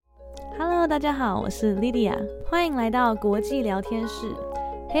Hello， 大家好，我是 Lydia， 欢迎来到国际聊天室。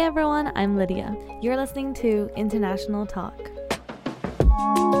Hey everyone, I'm Lydia. You're listening to International Talk.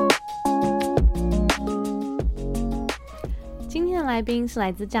 今天的来宾是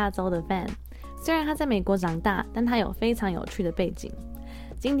来自加州的 Van， 虽然他在美国长大，但他有非常有趣的背景。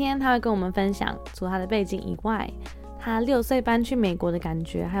今天他会跟我们分享，除了他的背景以外，他6岁搬去美国的感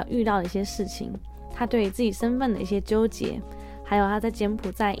觉，还有遇到的一些事情，他对自己身份的一些纠结，还有他在柬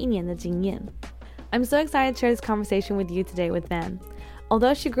埔寨1年的经验。I'm so excited to share this conversation with you today with Van.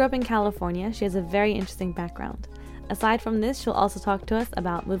 Although she grew up in California, she has a very interesting background. Aside from this, she'll also talk to us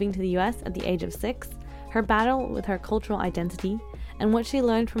about moving to the US at the age of 6, her battle with her cultural identity, and what she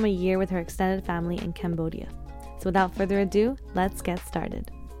learned from a year with her extended family in Cambodia. So without further ado, let's get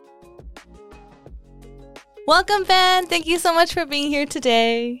started. Welcome, Van. Thank you so much for being here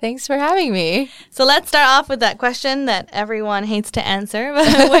today. Thanks for having me. So let's start off with that question that everyone hates to answer.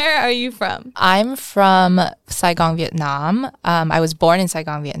 Where are you from? I'm from Saigon, Vietnam. I was born in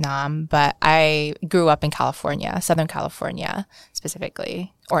Saigon, Vietnam, but I grew up in California, Southern California,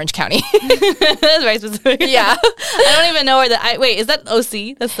 specifically. Orange County. That's very specific. Yeah. I don't even know where wait, is that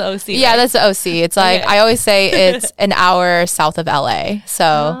OC? That's the OC, Yeah, right? that's the OC. It's like, I always say it's an hour south of LA.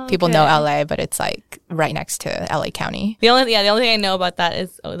 So people know LA, but it's like right next to LA County. The only thing I know about that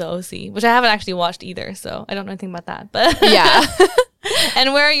is the OC, which I haven't actually watched either, so I don't know anything about that. But Yeah.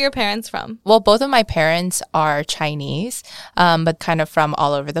 And where are your parents from? Well, both of my parents are Chinese, but kind of from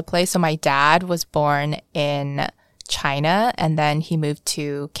all over the place. So my dad was born in China, and then he moved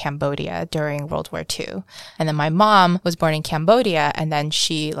to Cambodia during World War II. And then my mom was born in Cambodia, and then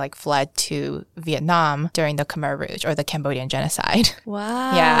she fled to Vietnam during the Khmer Rouge, or the Cambodian genocide.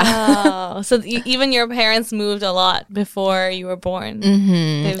 Wow. Yeah. So even your parents moved a lot before you were born.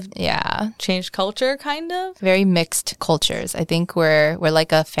 Mm-hmm. They've changed culture, kind of? Very mixed cultures. I think we're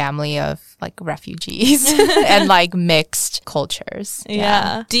like a family of refugees and mixed cultures.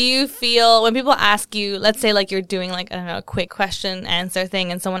 Yeah. Do you feel when people ask you, let's say you're doing I don't know, a quick question answer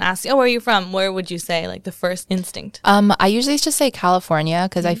thing, and someone asks you, oh, where are you from? Where would you say the first instinct? I usually just say California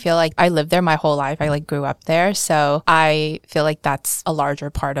because I feel like I lived there my whole life. I grew up there. So I feel like that's a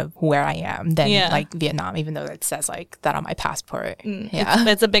larger part of where I am than Vietnam, even though it says that on my passport. Yeah.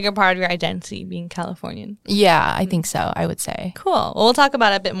 It's a bigger part of your identity being Californian. Yeah, I think so. I would say. Cool. Well, we'll talk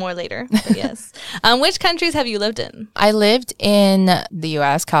about it a bit more later. Yes. Which countries have you lived in? I lived in the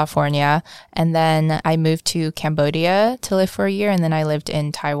US, California, and then I moved to Cambodia to live for a year, and then I lived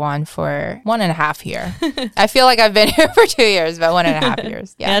in Taiwan for 1.5 years. I feel like I've been here for 2 years, but 1.5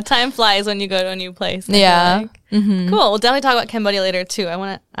 years. Yeah. Time flies when you go to a new place. Yeah. Mm-hmm. Cool. We'll definitely talk about Cambodia later too. I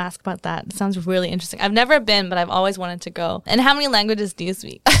want to ask about that. It sounds really interesting. I've never been, but I've always wanted to go. And how many languages do you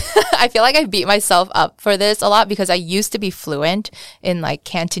speak? I feel like I beat myself up for this a lot because I used to be fluent in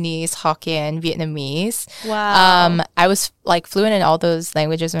Cantonese, Hokkien, Vietnamese. Wow. I was fluent in all those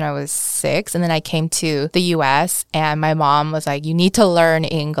languages when I was 6, and then I came to the US and my mom was like, you need to learn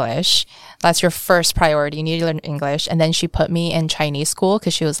English. That's your first priority. You need to learn English. And then she put me in Chinese school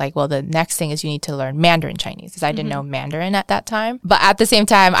because she was like, well, the next thing is you need to learn Mandarin Chinese because I didn't know Mandarin at that time. But at the same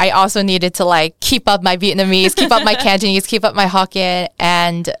time, I also needed to keep up my Vietnamese, keep up my Cantonese, keep up my Hokkien.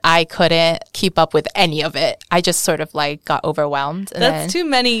 And I couldn't keep up with any of it. I just sort of got overwhelmed. And That's too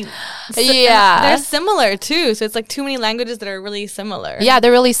many. Yeah. They're similar too. So it's too many languages that are really similar. Yeah,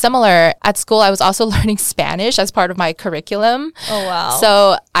 they're really similar. At school, I was also learning Spanish as part of my curriculum. Oh, wow.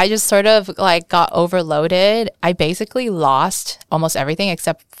 So I just sort of got overloaded. I basically lost almost everything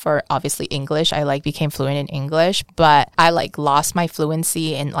except for obviously English. I became fluent in English, but I lost my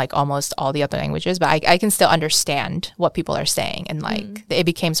fluency in almost all the other languages, but I can still understand what people are saying, and it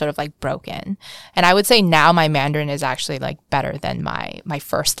became sort of broken. And I would say now my Mandarin is actually better than my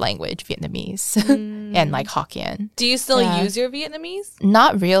first language, Vietnamese, and Hokkien. Do you still use your Vietnamese?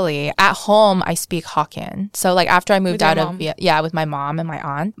 Not really. At home, I speak Hokkien. So after I moved out of with my mom and my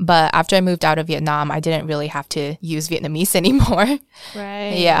aunt. But after I moved out of Vietnam, I didn't really have to use Vietnamese anymore.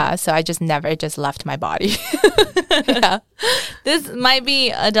 Right. Yeah. So it just left my body. Yeah. This might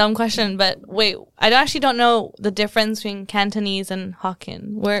be a dumb question, but wait, I actually don't know the difference between Cantonese and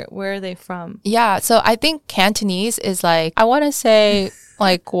Hokkien. Where are they from? Yeah. So I think Cantonese is I want to say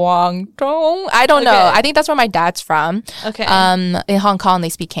Guangdong. I don't know. I think that's where my dad's from. Okay. In Hong Kong, they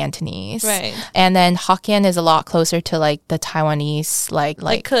speak Cantonese. Right. And then Hokkien is a lot closer to the Taiwanese, like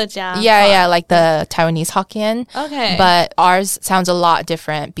Kejia. Yeah, the Taiwanese Hokkien. Okay. But ours sounds a lot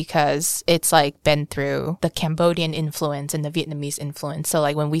different because it's been through the Cambodian influence and the Vietnamese influence. So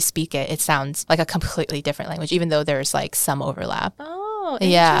when we speak it, it sounds like a completely different language, even though there's some overlap. Oh. Oh,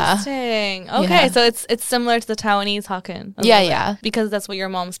 Yeah. interesting. Okay, Yeah. so it's similar to the Taiwanese Hokkien. a Yeah, little bit, yeah. because that's what your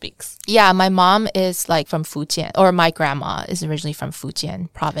mom speaks. Yeah, my mom is like from Fujian, or my grandma is originally from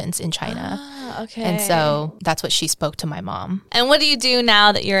Fujian province in China. Ah, okay. And so that's what she spoke to my mom. And what do you do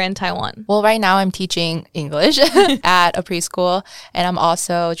now that you're in Taiwan? Well, right now I'm teaching English at a preschool, and I'm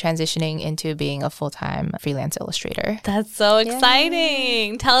also transitioning into being a full-time freelance illustrator. That's so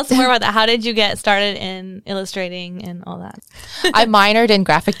exciting. Tell us more about that. How did you get started in illustrating and all that? I minored in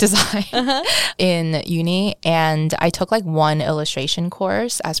graphic design in uni, and I took like one illustration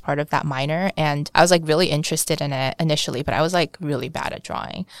course as part of that minor, and I was like really interested in it initially, but I was like really bad at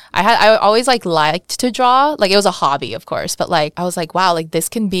drawing. I always like liked to draw, like it was a hobby, of course, but like I was like, wow, like this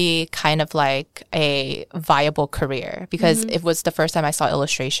can be kind of like a viable career, because it was the first time I saw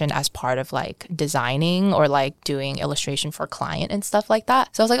illustration as part of like designing or like doing illustration for a client and stuff like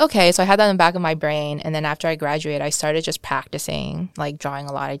that. So I was like, okay, so I had that in the back of my brain, and then after I graduated, I started just practicing like drawing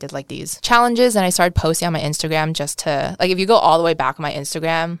a lot. I did like these challenges, and I started posting on my Instagram just to like, if you go all the way back on my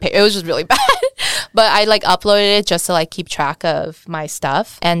Instagram, it was just really bad. But I like uploaded it just to like keep track of my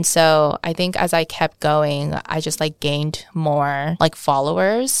stuff. And so I think as I kept going, I just like gained more like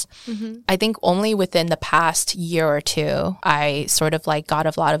followers. I think only within the past year or two, I sort of like got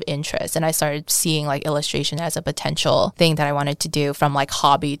a lot of interest, and I started seeing like illustration as a potential thing that I wanted to do, from like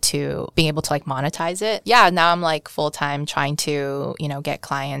hobby to being able to like monetize it. Yeah, now I'm like full time trying to, you know, get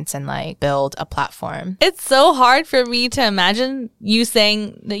clients and like build a platform. It's so hard for me to imagine you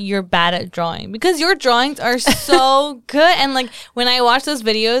saying that you're bad at drawing, because your drawings are so good. And like when I watch those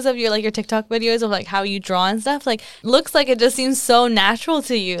videos of your TikTok videos of like how you draw and stuff, like looks like it just seems so natural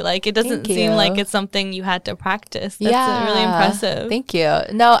to you. Like it doesn't Thank seem you. like it's something you had to practice. That's really impressive. Thank you.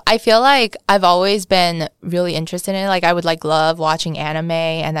 No, I feel like I've always been really interested in it. Like I would like love watching anime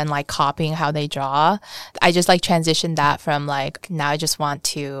and then like copying how they draw. I just like transitioned that from like, now I just want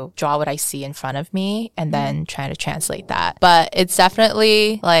to draw what I see in front of me and then trying to translate that. But it's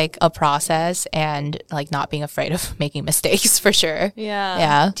definitely like a process, and like not being afraid of making mistakes for sure. Yeah.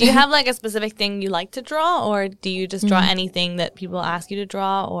 Yeah. Do you have like a specific thing you like to draw, or do you just draw anything that people ask you to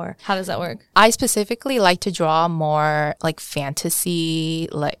draw, or how does that work? I specifically like to draw more like fantasy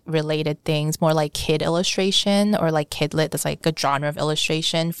like related things, more like kid illustration or like kid lit. That's like a genre of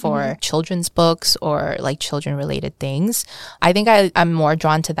illustration for children's books or like children related things. I think I'm more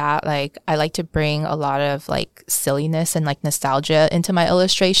drawn to that. Like I like to bring a lot of like silliness and like nostalgia into my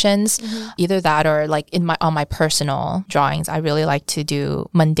illustrations. Either that or like on my personal drawings, I really like to do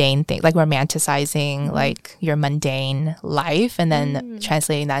mundane things, like romanticizing like your mundane life and then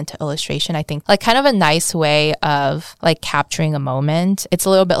translating that into illustration. I think like kind of a nice way of like capturing a moment. It's a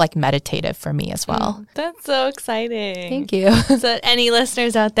little bit like meditative for me as well. That's so exciting. Thank you. So any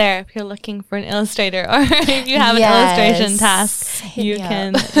listeners out there, if you're looking for an illustrator or if you have an Yes. illustration task, Hit you me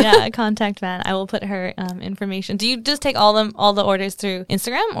can up. contact Van. I will put her information. Do you just take all the orders through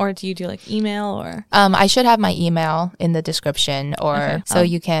Instagram, or do you do like email or? I should have my email in the description, or Okay. so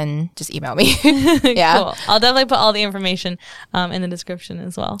you can just email me. Yeah. Cool. I'll definitely put all the information in the description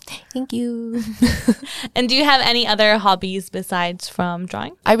as well. Thank you. And do you have any other hobbies besides from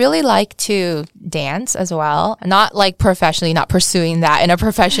drawing? I really like to dance as well. Not like professionally, not pursuing that in a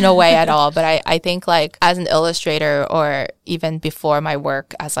professional way at all. But I think like as an illustrator, or even before my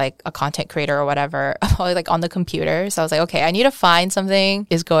work as like a content creator or whatever, I'm always like on the computer. So I was like, okay, I need to find something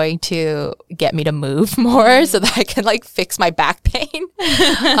is going to get me to move more so that I can like fix my back pain.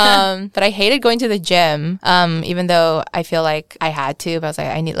 But I hated going to the gym, even though I feel like I had to, but I was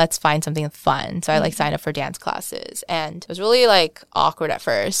like, let's find something fun. So I like signed up for dance classes, and it was really like awkward at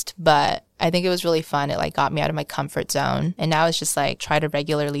first, but I think it was really fun. It like got me out of my comfort zone. And now it's just like try to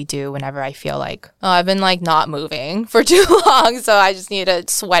regularly do whenever I feel like, oh, I've been like not moving for too long. So I just need to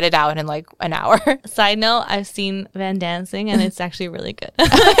sweat it out in like an hour. Side note, I've seen Van dancing and it's actually really good.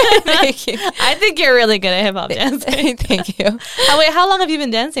 Thank you. I think you're really good at hip hop dancing. Thank you. How long have you been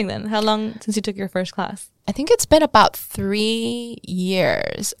dancing then? How long since you took your first class? I think it's been about 3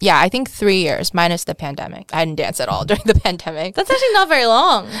 years. Yeah, I think 3 years minus the pandemic. I didn't dance at all during the pandemic. That's actually not very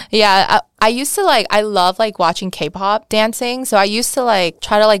long. Yeah, I used to like, I love like watching K-pop dancing. So I used to like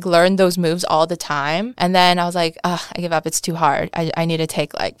try to like learn those moves all the time. And then I was like, I give up. It's too hard. I need to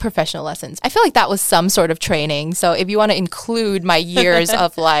take like professional lessons. I feel like that was some sort of training. So if you want to include my years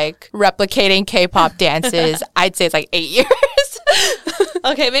of like replicating K-pop dances, I'd say it's like 8 years.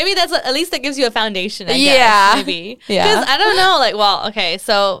 Okay, maybe that's at least that gives you a foundation, I guess, Yeah. maybe. Yeah. Because I don't know, like, well, okay,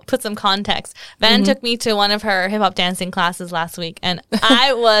 so put some context. Van took me to one of her hip hop dancing classes last week, and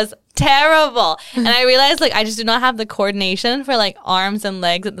I was terrible. And I realized like I just do not have the coordination for like arms and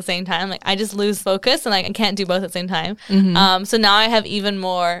legs at the same time. Like I just lose focus and like I can't do both at the same time. So now I have even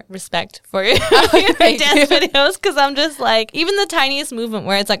more respect for your dance videos, because I'm just like, even the tiniest movement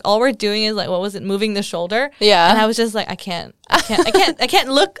where it's like all we're doing is like, what was it, moving the shoulder? Yeah. And I was just like, I can't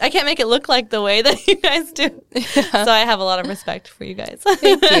make it look like the way that you guys do. So I have a lot of respect for you guys.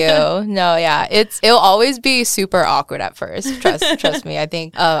 Thank you. No, yeah, it'll always be super awkward at first. Trust me. I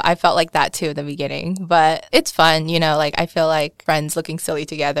think I felt like that too in the beginning, but it's fun. You know, like I feel like friends looking silly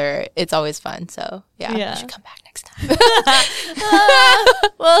together, it's always fun. So yeah. You should come back next time.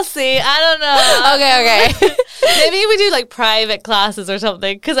 We'll see. I don't know. Okay. Maybe we do like private classes or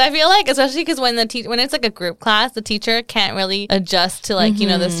something, because I feel like, especially because when it's like a group class, the teacher can't really adjust to like, you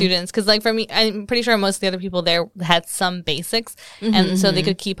know, the students, because like for me, I'm pretty sure most of the other people there had some basics, and so they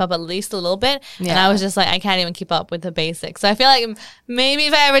could keep up at least a little bit, and I was just like, I can't even keep up with the basics. So I feel like maybe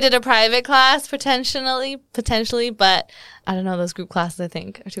if I ever did a private class, potentially, but I don't know, those group classes I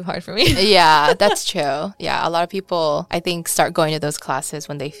think are too hard for me. Yeah, that's true. Yeah, a lot of people I think start going to those classes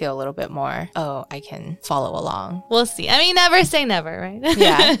when they feel a little bit more, oh, I can follow along. We'll see. I mean, never say never, right?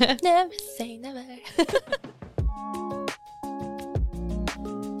 Yeah. Never say never.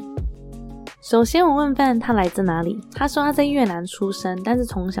 首先我问范他来自哪里，他说他在越南出生，但是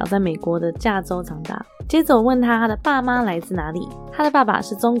从小在美国的加州长大。接着我问他的爸妈来自哪里，他的爸爸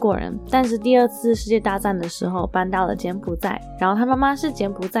是中国人，但是第二次世界大战的时候搬到了柬埔寨，然后他妈妈是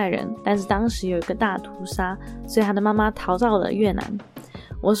柬埔寨人，但是当时有一个大屠杀，所以他的妈妈逃到了越南。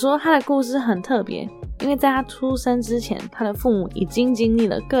我说他的故事很特别，因为在他出生之前，他的父母已经经历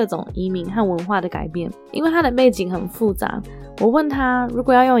了各种移民和文化的改变。因为他的背景很复杂，我问他，如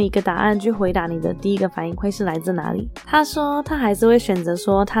果要用一个答案去回答你的第一个反应会是来自哪里？他说他还是会选择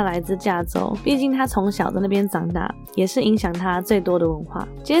说他来自加州，毕竟他从小在那边长大，也是影响他最多的文化。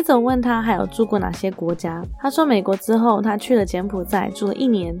接着我问他还有住过哪些国家，他说美国之后他去了柬埔寨住了1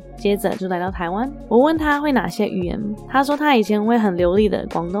年，接着就来到台湾。我问他会哪些语言，他说他以前会很流利的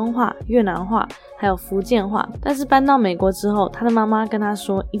广东话、越南话还有福建话，但是搬到美国之后，他的妈妈跟他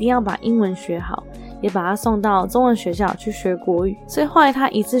说一定要把英文学好，也把他送到中文学校去学国语，所以后来他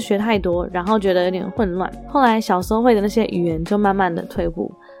一次学太多，然后觉得有点混乱，后来小时候会的那些语言就慢慢的退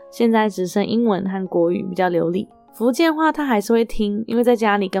步，现在只剩英文和国语比较流利。福建话他还是会听，因为在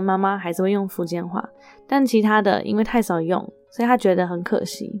家里跟妈妈还是会用福建话，但其他的因为太少用，所以他觉得很可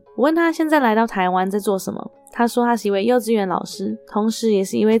惜。我问他现在来到台湾在做什么，他说他是一位幼稚园老师，同时也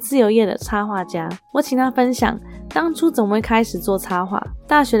是一位自由业的插画家。我请他分享当初怎么会开始做插画。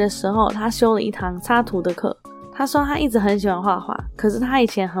大学的时候他修了一堂插图的课，他说他一直很喜欢画画，可是他以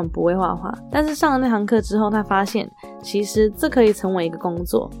前很不会画画，但是上了那堂课之后他发现其实这可以成为一个工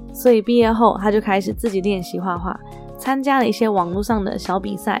作，所以毕业后他就开始自己练习画画，参加了一些网络上的小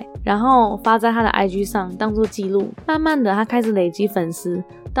比赛，然后发在他的 IG 上当作记录。慢慢的他开始累积粉丝，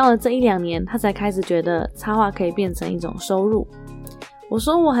到了这1-2年他才开始觉得插画可以变成一种收入。我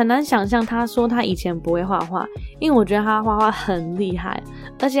说我很难想象他说他以前不会画画，因为我觉得他画画很厉害，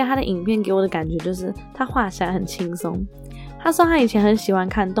而且他的影片给我的感觉就是他画起来很轻松。他说他以前很喜欢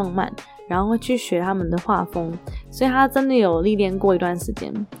看动漫，然后会去学他们的画风，所以他真的有历练过一段时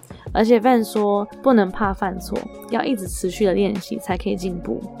间。而且 Van 说不能怕犯错，要一直持续的练习才可以进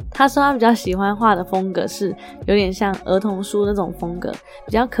步。他说他比较喜欢画的风格是有点像儿童书那种风格，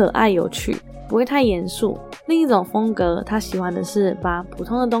比较可爱有趣，不会太严肃。另一种风格他喜欢的是把普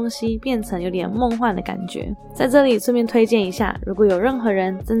通的东西变成有点梦幻的感觉。在这里顺便推荐一下，如果有任何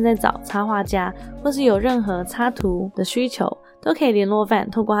人正在找插画家，或是有任何插图的需求，都可以联络 Van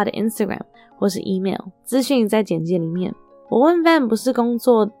透过他的 Instagram 或是 email， 资讯在简介里面。我问 Van 不是工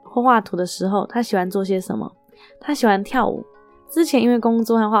作或画图的时候他喜欢做些什么，他喜欢跳舞。之前因为工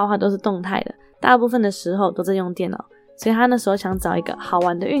作和画画都是动态的，大部分的时候都在用电脑，所以他那时候想找一个好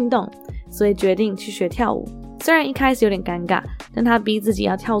玩的运动，所以决定去学跳舞。虽然一开始有点尴尬，但他逼自己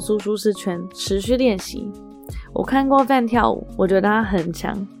要跳出舒适圈，持续练习。我看过 Van 跳舞，我觉得他很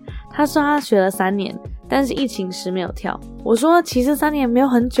强。他说他学了3年，但是疫情时没有跳。我说其实3年没有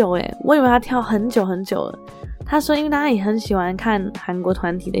很久耶，我以为他跳很久很久了。他说因为他也很喜欢看韩国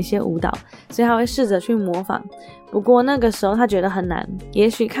团体的一些舞蹈，所以他会试着去模仿，不过那个时候他觉得很难，也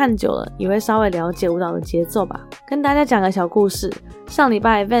许看久了也会稍微了解舞蹈的节奏吧。跟大家讲个小故事，上礼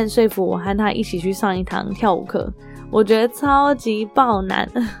拜 Van 说服我和他一起去上一堂跳舞课，我觉得超级爆难，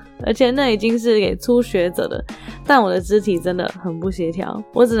而且那已经是给初学者的，但我的肢体真的很不协调，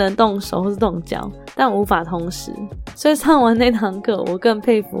我只能动手或是动脚，但无法同时，所以上完那堂课我更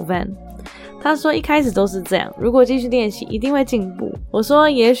佩服 Van。他说一开始都是这样，如果继续练习一定会进步。我说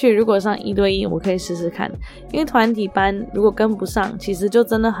也许如果上1对1我可以试试看，因为团体班如果跟不上其实就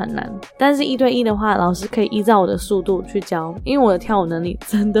真的很难，但是1对1的话老师可以依照我的速度去教，因为我的跳舞能力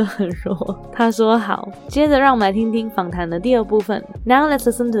真的很弱。他说好，接着让我们来听听访谈的第2部分。 Now let's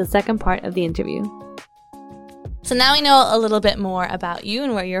listen to the second part of the interview. So now we know a little bit more about you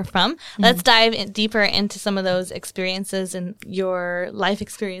and where you're from. Let's dive deeper into some of those experiences and your life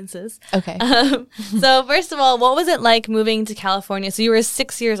experiences. Okay. So first of all, what was it like moving to California? So you were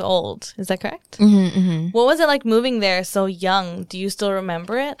 6 years old, is that correct? What was it like moving there so young? Do you still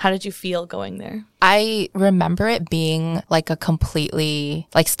remember it? How did you feel going there? I remember it being like a completely,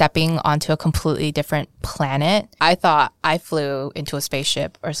 like stepping onto a completely different planet. I thought I flew into a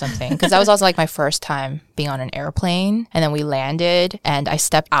spaceship or something because that was also like my first time being on an airplane. And then we landed and I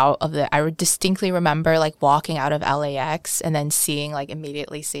stepped out of I would distinctly remember like walking out of LAX and then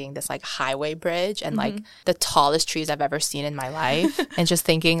immediately seeing this like highway bridge and like the tallest trees I've ever seen in my life. And just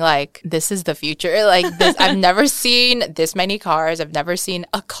thinking like, this is the future. Like this, I've never seen this many cars. I've never seen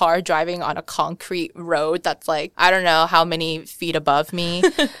a car driving on a concrete road that's like, I don't know how many feet above me.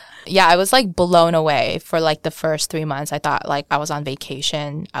 Yeah, I was like blown away for like the first 3 months. I thought like I was on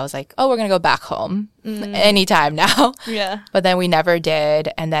vacation. I was like, oh, we're going to go back home anytime now. Yeah. But then we never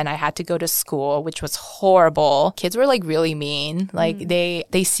did. And then I had to go to school, which was horrible. Kids were like really mean. Like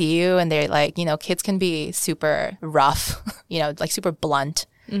they see you and they're like, you know, kids can be super rough, you know, like super blunt.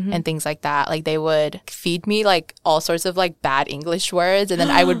 And things like that. Like they would feed me like all sorts of like bad English words and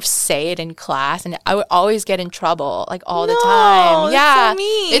then I would say it in class and I would always get in trouble like all the time. Yeah. So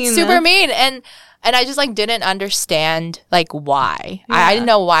mean. It's super mean. And I just like didn't understand like why. Yeah. I didn't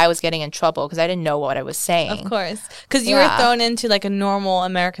know why I was getting in trouble because I didn't know what I was saying. Of course. Because you were thrown into like a normal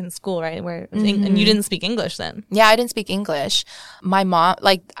American school, right? Where and you didn't speak English then. Yeah, I didn't speak English. My mom,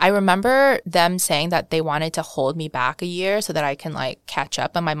 like, I remember them saying that they wanted to hold me back a year so that I can like catch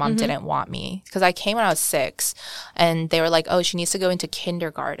up. And my mom didn't want me because I came when I was 6 and they were like, oh, she needs to go into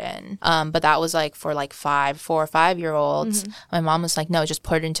kindergarten. But that was like for like 4 or 5 year olds. My mom was like, no, just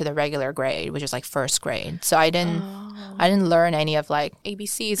put it into the regular grade, which is like first grade. So I didn't learn any of like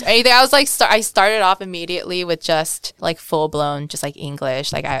ABCs or anything. I was like, I started off immediately with just like full blown, just like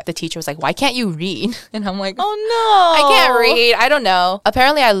English. Like the teacher was like, why can't you read? And I'm like, oh no, I can't read. I don't know.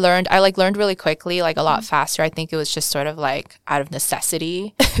 Apparently I learned really quickly, like a lot faster. I think it was just sort of like out of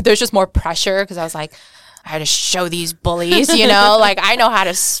necessity. There's just more pressure because I was like, I had to show these bullies, you know, like I know how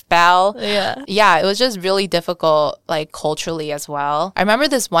to spell. Yeah, it was just really difficult, like culturally as well. I remember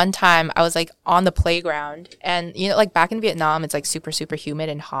this one time I was like on the playground and, you know, like back in Vietnam, it's like super, super humid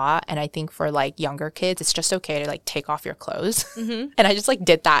and hot. And I think for like younger kids, it's just okay to like take off your clothes. And I just like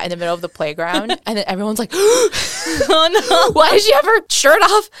did that in the middle of the playground. And then everyone's like, oh no, why did she have her shirt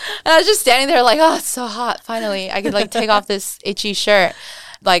off? And I was just standing there like, oh, it's so hot. Finally, I could like take off this itchy shirt.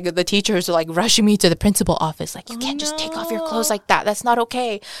 Like the teachers were like rushing me to the principal office. Like, you can't just take off your clothes like that. That's not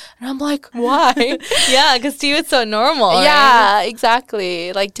okay. And I'm like, why? Yeah, because to you it's so normal. Yeah, right?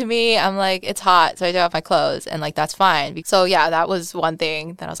 Exactly. Like to me, I'm like, it's hot. So I take off my clothes and like, that's fine. So yeah, that was one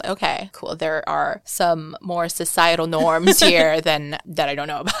thing that I was like, okay, cool. There are some more societal norms here that I don't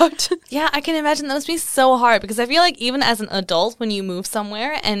know about. Yeah, I can imagine that must be so hard because I feel like even as an adult, when you move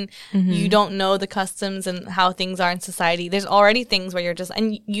somewhere and you don't know the customs and how things are in society, there's already things where you're just,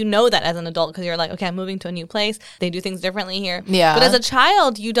 and you know that as an adult because you're like, okay, I'm moving to a new place. They do things differently here. Yeah. But as a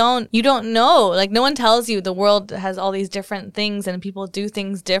child, you don't know. Like no one tells you the world has all these different things and people do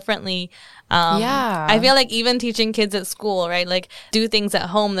things differently. Yeah. I feel like even teaching kids at school, right? Like do things at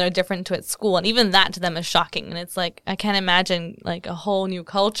home that are different to at school. And even that to them is shocking. And it's like, I can't imagine like a whole new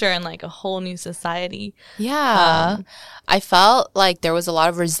culture and like a whole new society. Yeah. I felt like there was a lot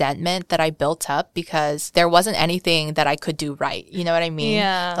of resentment that I built up because there wasn't anything that I could do right. You know what I mean?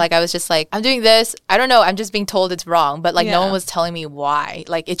 Yeah. Like I was just like, I'm doing this. I don't know. I'm just being told it's wrong. But like no one was telling me why.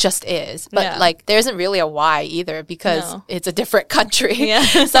 Like it just is. But like there isn't really a why either because it's a different country. Yeah.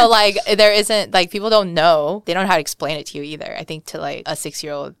 So like there isn't, like people don't know. They don't know how to explain it to you either. I think to like a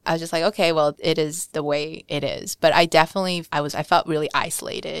 6-year-old, I was just like, okay, well, it is the way it is. But I definitely, I felt really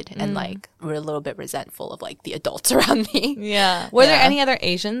isolated and like we're a little bit resentful of like the adults around me. Yeah. Were there any other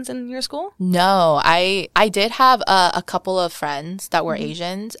Asians in your school? No, I did have a couple of friends that were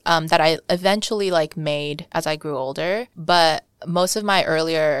Asians that I eventually like made as I grew older. But most of my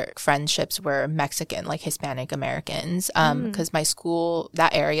earlier friendships were Mexican, like Hispanic Americans, because my school,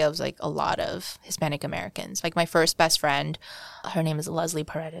 that area was like a lot of Hispanic Americans. Like my first best friend, her name is Leslie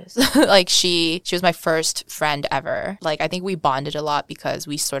Paredes. Like she was my first friend ever. Like I think we bonded a lot because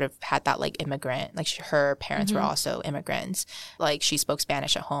we sort of had that like immigrant, like her parents were also immigrants. Like she spoke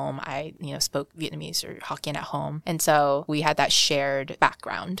Spanish at home. I, spoke Vietnamese or Hokkien at home. And so we had that shared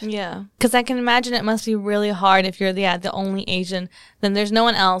background. Yeah. Because I can imagine it must be really hard if you're the only Asian, then there's no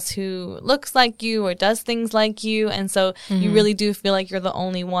one else who looks like you or does things like you. And so you really do feel like you're the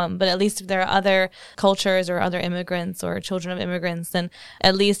only one. But at least if there are other cultures or other immigrants or children of immigrants, then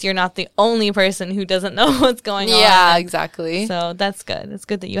at least you're not the only person who doesn't know what's going on. Yeah, exactly. So that's good. It's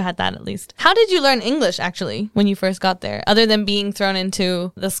good that you had that at least. How did you learn English actually when you first got there, other than being thrown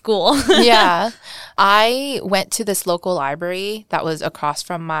into the school? Yeah. I went to this local library that was across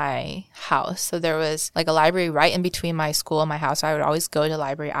from my house. So there was like a library right in between my school and my house. So I would always go to the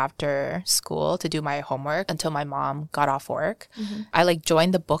library after school to do my homework until my mom got off work. I like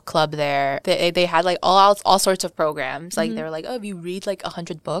joined the book club there. They had like all sorts of programs. Like they were like, oh, if you read like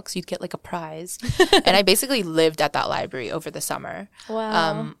 100 books, you'd get like a prize. And I basically lived at that library over the summer.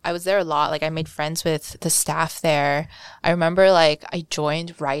 Wow. I was there a lot. Like I made friends with the staff there. I remember like I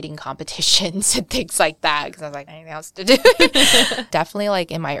joined writing competitions and things like that because I was like, anything else to do. Definitely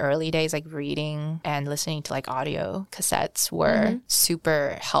like in my early days, like reading and listening to like audio cassettes were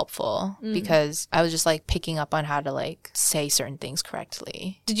super helpful because I was just like picking up on how to like say certain things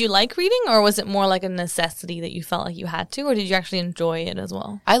correctly. Did you like reading, or was it more like a necessity that you felt like you had to, or did you actually enjoy it as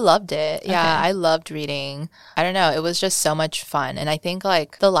well? I loved it. Yeah, I loved reading. I don't know. It was just so much fun. And I think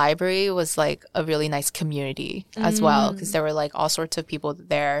like the library was like a really nice community as well because there were like all sorts of people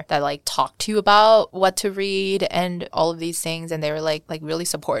there that like talked to you about what to read and all of these things. And they were like really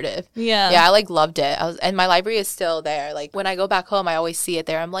supportive. Yeah. Yeah, I like loved it. And my library is still there. Like when I go back home, I always see it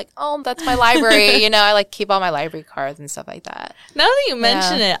there. I'm like, oh, that's my library. I like keep all my library cards and stuff like that. Now that you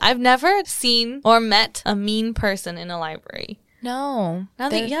mention it, I've never seen or met a mean person in a library. No.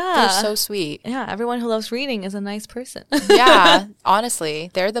 They're so sweet. Yeah, everyone who loves reading is a nice person. Yeah,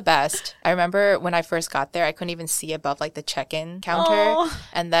 honestly, they're the best. I remember when I first got there, I couldn't even see above like the check-in counter. Aww.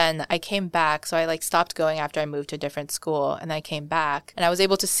 And then I came back. So I like stopped going after I moved to a different school. And then I came back and I was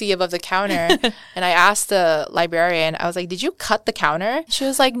able to see above the counter. And I asked the librarian, I was like, did you cut the counter? She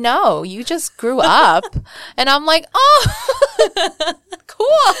was like, no, you just grew up. And I'm like, oh, cool.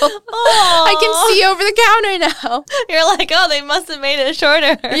 I can see over the counter now. You're like, oh, they must have made it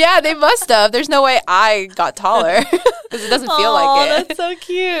shorter. Yeah, they must have. There's no way I got taller because it doesn't feel like it. That's so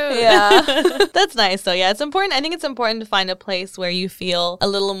cute. Yeah. That's nice. So yeah, it's important. I think it's important to find a place where you feel a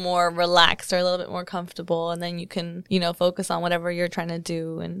little more relaxed or a little bit more comfortable, and then you can, focus on whatever you're trying to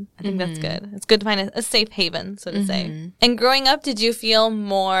do. And I think that's good. It's good to find a safe haven, so to say. And growing up, did you feel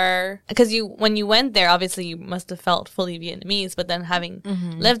more, because when you went there, obviously you must have felt fully Vietnamese, but then having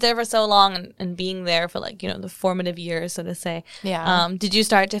lived there for so long and being there for like, the formative years, so to say. Yeah. Did you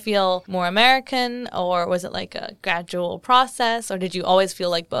start to feel more American, or was it like a gradual process, or did you always feel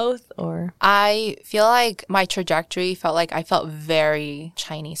like both? Or I feel like my trajectory felt like I felt very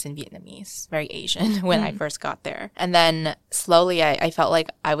Chinese and Vietnamese, very Asian when I first got there. And then slowly I felt like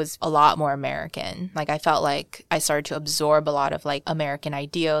I was a lot more American. Like I felt like I started to absorb a lot of like American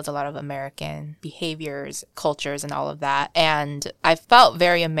ideals, a lot of American behaviors, cultures, and all of that. And I felt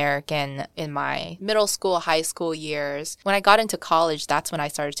very American in my middle school, high school years. When I got into college, that's when I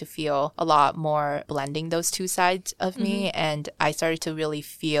started to feel a lot more blending those two sides of me. And I started to really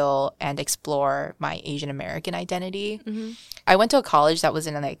feel and explore my Asian American identity. I went to a college that was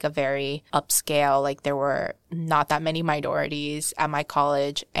in like a very upscale, like there were not that many minorities at my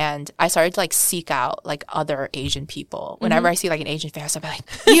college. And I started to like seek out like other Asian people. Whenever I see like an Asian face, I'll be like,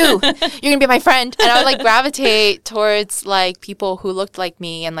 you're gonna be my friend. And I would like gravitate towards like people who looked like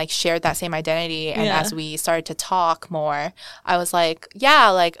me and like shared that same identity. And as we started to talk more, I was like, yeah,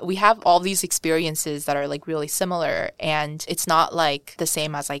 like we have all these experiences that are like really similar. And it's not like the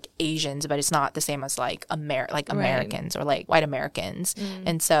same as like Asians, but it's not the same as like Americans or like white Americans.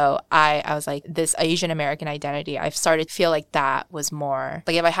 And so I was like, this Asian American identity, I've started to feel like that was more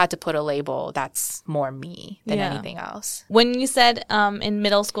like if I had to put a label, that's more me than anything else. When you said in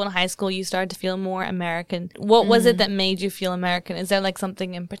middle school and high school you started to feel more American, what was it that made you feel American? Is there like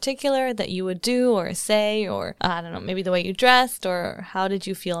something in particular that you would do or say, or I don't know, maybe the way you dressed, or how did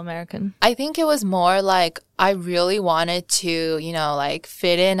you feel American? I think it was more like I really wanted to, like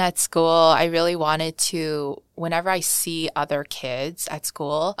fit in at school. I really wanted to whenever I see other kids at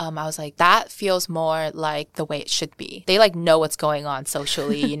school, I was like, that feels more like the way it should be. They like know what's going on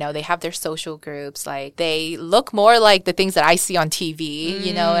socially, you know, they have their social groups, like they look more like the things that I see on TV,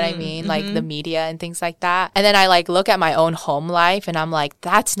 you know what I mean? Like the media and things like that. And then I like look at my own home life and I'm like,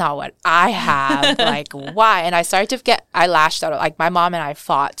 that's not what I have. Like, why? And I lashed out. Like my mom and I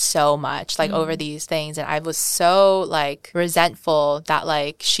fought so much like over these things, and I was so like resentful that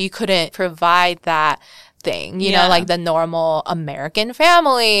like she couldn't provide that thing, you know, like the normal American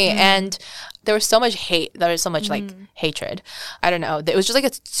family. And there was so much hate. There was so much like hatred. I don't know. It was just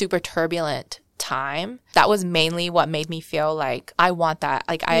like a super turbulent time. That was mainly what made me feel like I want that.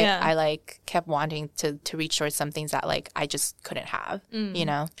 Like I like kept wanting to reach towards some things that like I just couldn't have, you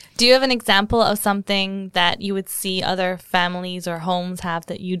know? Do you have an example of something that you would see other families or homes have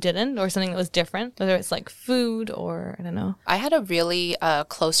that you didn't, or something that was different, whether it's like food or I don't know? I had a really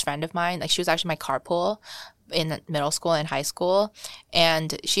close friend of mine. Like she was actually my carpool in middle school and high school,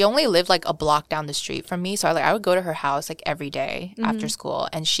 and she only lived like a block down the street from me, so I would go to her house like every day after school.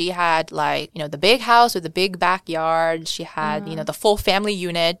 And she had like, you know, the big house with the big backyard. She had you know, the full family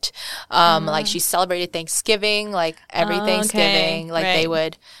unit. Like she celebrated Thanksgiving, like every Thanksgiving, like they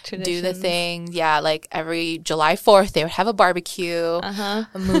would do the thing, like every July 4th they would have a barbecue,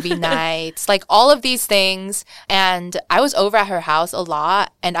 movie nights, like all of these things. And I was over at her house a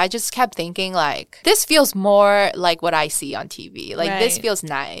lot, and I just kept thinking like, this feels more like what I see on TV. Like this feels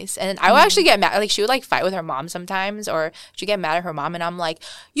nice. And I would actually get mad. Like she would like fight with her mom sometimes, or she'd get mad at her mom, and I'm like,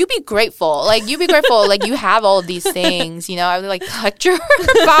 you be grateful. Like you be grateful. Like you have all of these things, you know. I would like lecture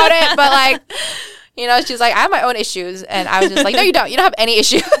her about it, but like, you know, she's like, I have my own issues. And I was just like, no, you don't. You don't have any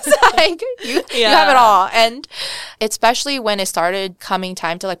issues. Like, you have it all. And especially when it started coming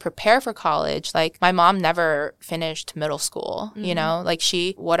time to like prepare for college, like my mom never finished middle school, you know, like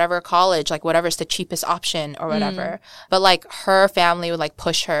whatever college, like whatever's the cheapest option or whatever. But like her family would like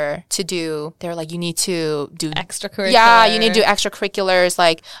push her to they were like, you need to do extracurriculars. Yeah, you need to do extracurriculars.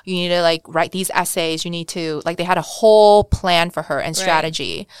 Like you need to like write these essays. You need to like, they had a whole plan for her and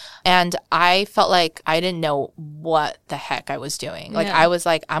strategy. And I felt like I didn't know what the heck I was doing. Like I was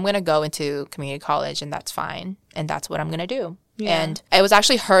like, I'm going to go into community college and that's fine. And that's what I'm going to do. Yeah. And it was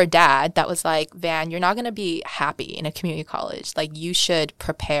actually her dad that was like, Van, you're not going to be happy in a community college. Like you should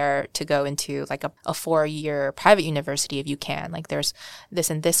prepare to go into like a 4-year private university if you can. Like there's this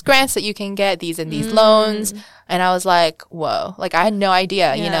and this grants that you can get, these and these loans. And I was like, whoa, like I had no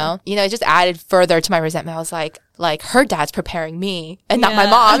idea, you know, it just added further to my resentment. I was like her dad's preparing me and not my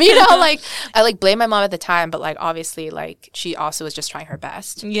mom, you know, like I like blame my mom at the time, but like obviously like she also was just trying her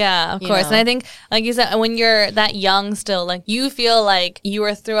best. Yeah, of course. Know? And I think like you said, when you're that young still, like you feel like you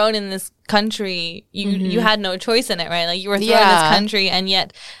were thrown in this country, you had no choice in it, right? Like you were thrown in this country, and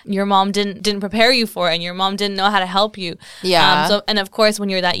yet your mom didn't prepare you for it, and your mom didn't know how to help you. So and of course when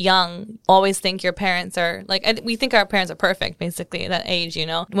you're that young, always think your parents are like, we think our parents are perfect basically at that age, you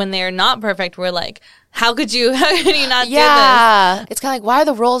know. When they're not perfect, we're like, how could you not do this? It's kind of like, why are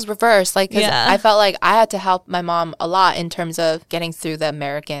the roles reversed? Like, because I felt like I had to help my mom a lot in terms of getting through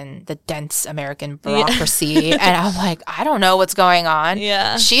the dense American bureaucracy. And I'm like, I don't know what's going on.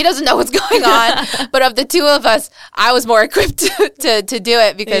 She doesn't know what's going on. But of the two of us, I was more equipped to do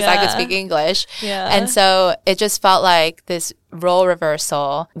it because I could speak English. And so it just felt like this role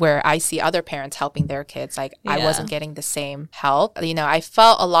reversal where I see other parents helping their kids. Like I wasn't getting the same help. You know, I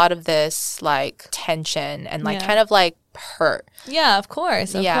felt a lot of this like tension and like kind of like hurt. Yeah, of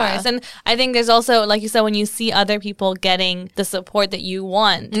course. And I think there's also, like you said, when you see other people getting the support that you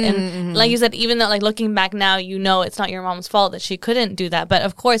want, and like you said, even though like looking back now, you know it's not your mom's fault that she couldn't do that, but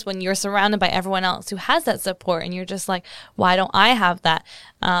of course when you're surrounded by everyone else who has that support and you're just like, why don't I have that?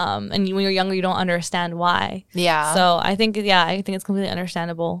 And when you're younger, you don't understand why. So I think it's completely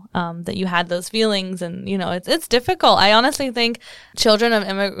understandable that you had those feelings, and you know it's difficult. I honestly think children of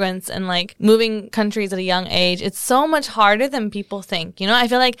immigrants and like moving countries at a young age, it's so much harder than people think. You know, I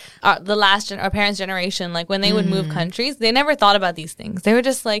feel like our parents' generation, like when they would move countries, they never thought about these things. They were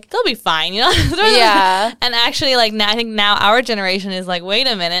just like, they'll be fine, you know? And actually, like now, I think now our generation is like, wait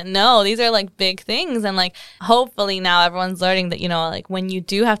a minute, no, these are like big things, and like hopefully now everyone's learning that, you know, like when you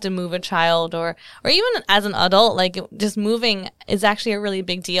do have to move a child or even as an adult, like just moving is actually a really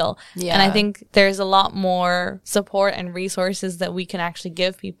big deal. And I think there's a lot more support and resources that we can actually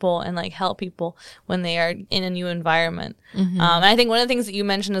give people and like help people when they are in a new environment. And I think one of the things that you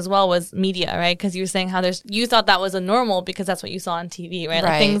mentioned as well was media, right? Because you were saying how you thought that was a normal because that's what you saw on TV, right?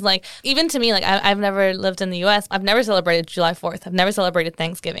 Like things like, even to me, like I've never lived in the US. I've never celebrated July 4th. I've never celebrated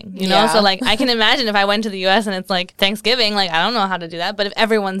Thanksgiving, you know? So like I can imagine if I went to the US and it's like Thanksgiving, like I don't know how to do that. But if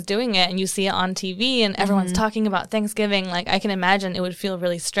everyone's doing it and you see it on TV and everyone's talking about Thanksgiving, like I can imagine it would feel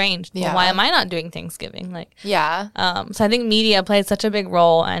really strange. Yeah. Well, why am I not doing Thanksgiving? Like, Yeah. so I think media plays such a big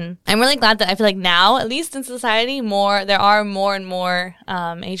role, and I'm really glad that I feel like now, at least in society, there are more and more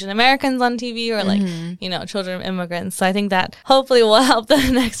Asian Americans on TV, or like children of immigrants. So I think that hopefully will help the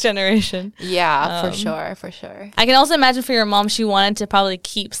next generation. Yeah, for sure. I can also imagine for your mom, she wanted to probably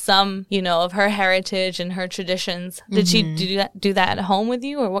keep some, of her heritage and her traditions. Did she do that at home with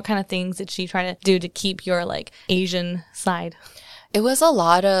you, or what kind of things did she try to do to keep your like Asian side? It was a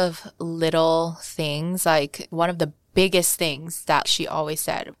lot of little things. Like one of the biggest things that she always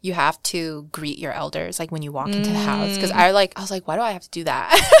said, you have to greet your elders like when you walk into the house. Because I was like, why do I have to do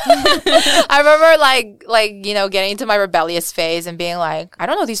that? I remember like getting into my rebellious phase and being like, I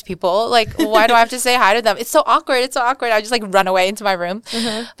don't know these people, like why do I have to say hi to them? It's so awkward. I just like run away into my room.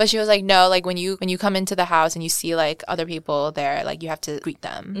 But she was like, no, like when you come into the house and you see like other people there, like you have to greet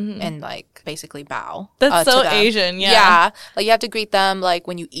them and like basically bow. That's so to them. Asian. Yeah, like you have to greet them. Like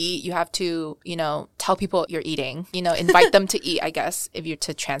when you eat, you have to tell people you're eating, invite them to eat, I guess, if you're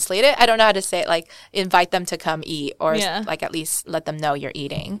to translate it. I don't know how to say it, like invite them to come eat, or like at least let them know you're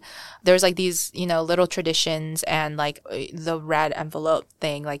eating. There's like these, little traditions, and like the red envelope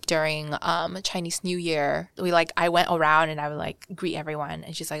thing, like during Chinese New Year, I went around and I would like greet everyone,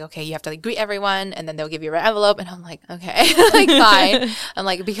 and she's like, okay, you have to like greet everyone, and then they'll give you a red envelope, and I'm like, okay, like fine. I'm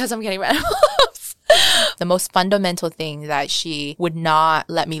like, because I'm getting red envelopes. The most fundamental thing that she would not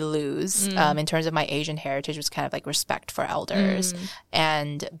let me lose in terms of my Asian heritage was kind of like respect for elders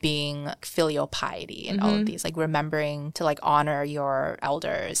and being filial piety and all of these, like remembering to like honor your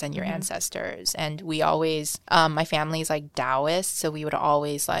elders and your ancestors. And we always, my family's like Taoist, so we would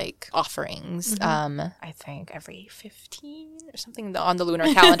always like offerings, I think every 15 or something on the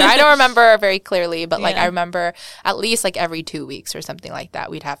lunar calendar. I don't remember very clearly, but like I remember at least like every 2 weeks or something like that,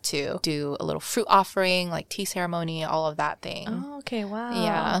 we'd have to do a little fruit offering, like tea ceremony, all of that thing. Oh, okay, wow.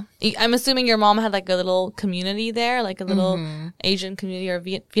 Yeah. I'm assuming your mom had like a little community there, like a little Asian community or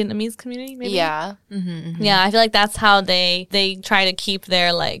Vietnamese community, maybe? Yeah. Yeah, I feel like that's how they try to keep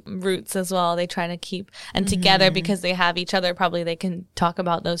their like roots as well. They try to keep and together because they have each other. Probably they can talk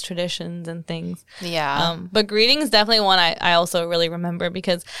about those traditions and things. Yeah. But greeting is definitely one I also really remember,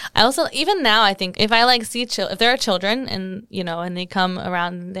 because I also, even now, I think if I like see if there are children and and they come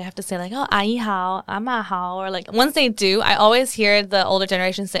around and they have to say like, oh, 阿姨好, 阿嬷好, or like once they do, I always hear the older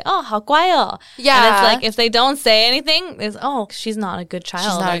generation say, oh, 好乖哦. Yeah. And it's like if they don't say anything, it's, oh, she's not a good child.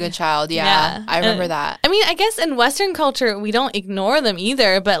 She's not a good child. Yeah. I remember that. I mean, I guess in Western culture, we don't ignore them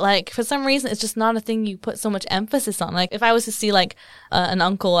either, but like for some reason, it's just not a thing you put so much emphasis on. Like if I was to see like an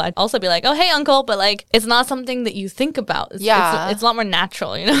uncle, I'd also be like, oh, hey, uncle, but like it's not something that you think about. It's a lot more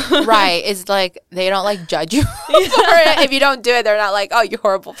natural, Right. It's like they don't like judge you for it. If you don't do it, they're not like, oh, you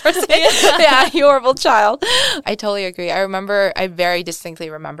horrible person. Yeah, you horrible child. I totally agree. I very distinctly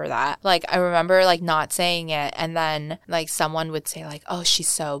remember that. Like I remember like not saying it, and then like someone would say like, oh, she's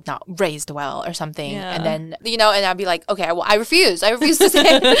so not raised well or something. Yeah. And then, and I'd be like, okay, well, I refuse to say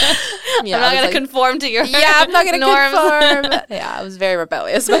it. Yeah, I'm not going to conform to your I'm not going to conform. Yeah, I was very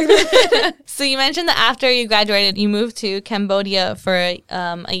rebellious back then. So you mentioned that after you graduated, you moved to Cambodia for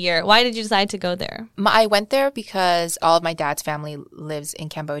a year. Why did you decide to go there? I went there because all of my dad's family lives in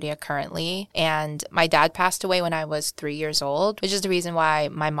Cambodia currently, and my dad passed away when I was 3 years old, which is the reason why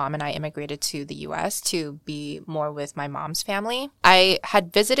my mom and I immigrated to the U.S. to be more with my mom's family. I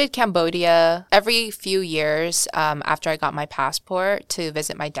had visited Cambodia every few years after I got my passport to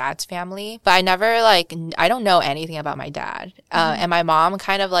visit my dad's family, but I never I don't know anything about my dad. And my mom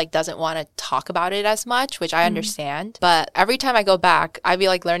kind of like doesn't want to talk about it as much, which I understand. But every time I go back, I'd be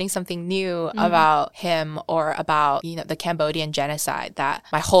like learning something new about him or about, the Cambodian genocide that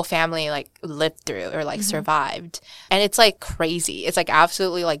my whole family like lived through or like survived. And it's like crazy. It's like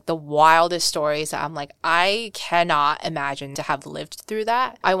absolutely like the wildest stories that I'm like, I cannot imagine to have lived through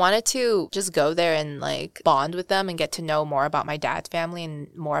that. I wanted to just go there and like bond with them and get to know more about my dad's family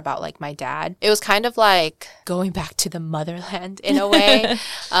and more about like my dad. It was kind of like going back to the motherland in a way.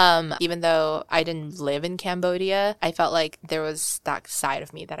 Even though I didn't live in Cambodia, I felt like there was that side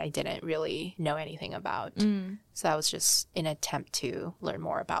of me that I didn't really know anything about. So that was just an attempt to learn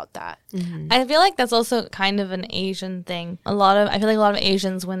more about that. I feel like that's also kind of an Asian thing. I feel like a lot of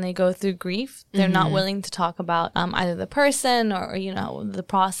Asians, when they go through grief, they're not willing to talk about either the person or, the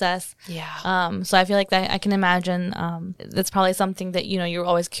process. Yeah. So I feel like that I can imagine that's probably something that, you're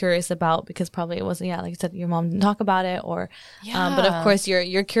always curious about, because probably it wasn't, like you said, your mom didn't talk about it, or, but of course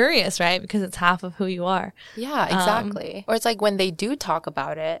you're curious, right? Because it's half of who you are. Yeah, exactly. Or it's like when they do talk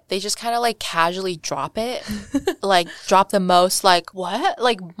about it, they just kind of like casually drop it. like drop the most like what?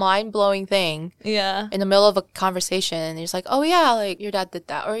 Like mind-blowing thing. Yeah. In the middle of a conversation, and he's like, "Oh yeah, like your dad did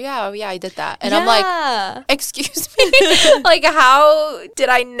that," or oh yeah, I did that," and I'm like, "Excuse me, like how did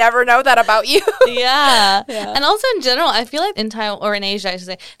I never know that about you?" Yeah. And also in general, I feel like in Taiwan or in Asia, I should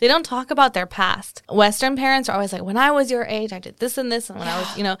say, they don't talk about their past. Western parents are always like, when I was your age, I did this and this, and when I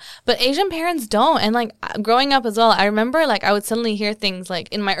was, you know, but Asian parents don't. And like growing up as well, I remember like I would suddenly hear things like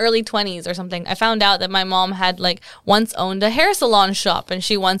in my early 20s or something. I found out that my mom had like once owned a hair salon shop and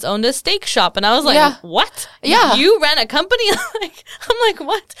she once owned a steak shop, and I was like, what? Yeah, you ran a company? Like, I'm like,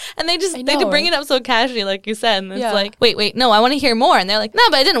 what? And they just they bring it up so casually, like you said, and it's like, wait, no, I want to hear more. And they're like, no,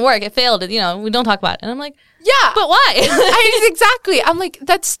 but it didn't work. It failed. You know, we don't talk about it. And I'm like, yeah, but why? Exactly. I'm like,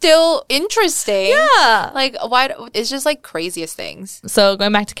 that's still interesting. Yeah. Like, why? It's just like craziest things. So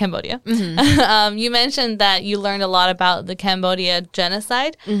going back to Cambodia, you mentioned that you learned a lot about the Cambodia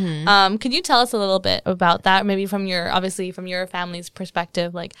genocide. Could you tell us a little bit about that? Maybe from your family's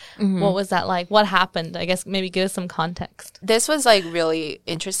perspective, like what was that like? What happened? I guess maybe give us some context. This was like really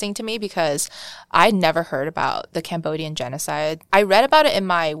interesting to me because I'd never heard about the Cambodian genocide. I read about it in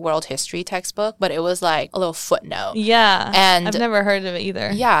my world history textbook, but it was like a little footnote. Yeah. And I've never heard of it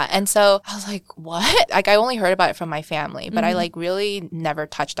either. Yeah. And so I was like, what? Like I only heard about it from my family, but I like really never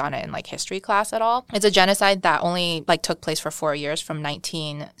touched on it in like history class at all. It's a genocide that only like took place for 4 years from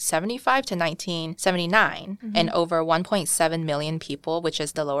 1975 to 1979. And over 1.7 million people, which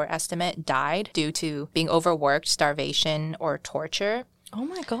is the lower estimate, died due to being overworked, starvation, or torture. Oh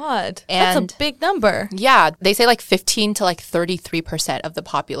my God. And that's a big number. Yeah. They say like 15 to like 33% of the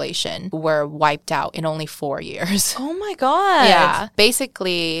population were wiped out in only 4 years. Oh my God. Yeah.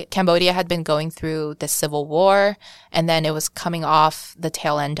 Basically, Cambodia had been going through the civil war, and then it was coming off the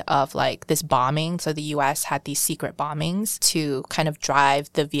tail end of like this bombing. So the US had these secret bombings to kind of drive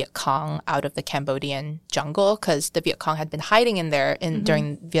the Viet Cong out of the Cambodian jungle because the Viet Cong had been hiding in there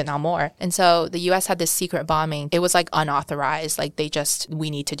during Vietnam War. And so the US had this secret bombing. It was like unauthorized. Like they just,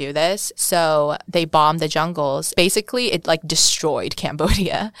 we need to do this. So they bombed the jungles. Basically, it like destroyed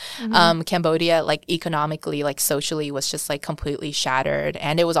Cambodia. Cambodia, like economically, like socially was just like completely shattered.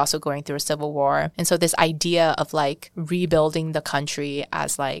 And it was also going through a civil war. And so this idea of like rebuilding the country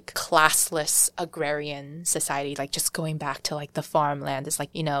as like classless agrarian society, like just going back to like the farmland, is like,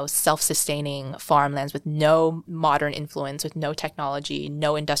 you know, self-sustaining farmlands with no modern influence, with no technology,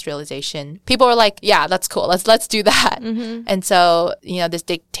 no industrialization. People were like, yeah, that's cool. Let's do that. And so, you know, this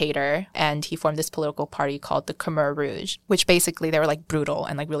dictator, and he formed this political party called the Khmer Rouge, which basically they were like brutal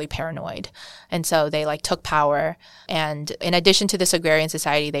and like really paranoid. And so they like took power. And in addition to this agrarian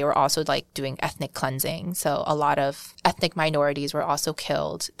society, they were also like doing ethnic cleansing. So a lot of ethnic minorities were also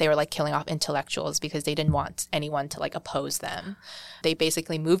killed. They were like killing off intellectuals because they didn't want anyone to like oppose them. They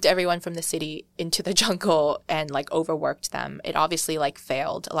basically moved everyone from the city into the jungle and like overworked them. It obviously like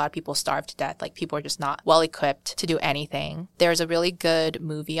failed. A lot of people starved to death. Like people were just not well equipped to do anything. There's a really good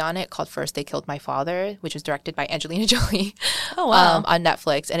movie on it called First They Killed My Father, which was directed by Angelina Jolie. Oh, wow. On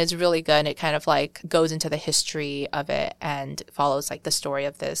Netflix. And it's really good. And it kind of like goes into the history of it and follows like the story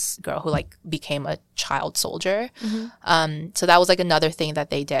of this girl who like became a child soldier. So that was like another thing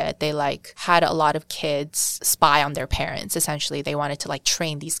that they did. They like had a lot of kids spy on their parents. Essentially, they wanted to like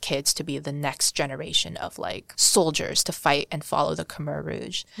train these kids to be the next generation of like soldiers to fight and follow the Khmer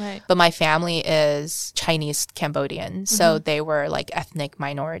Rouge. Right. But my family is Chinese Cambodian. So they were like ethnic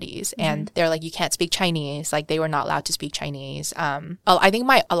minorities, and they're like, you can't speak Chinese. Like they were not allowed to speak Chinese. I think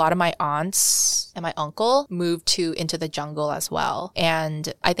a lot of my aunts and my uncle moved into the jungle as well.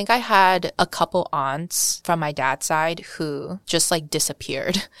 And I think I had a couple aunts from my dad's side who just like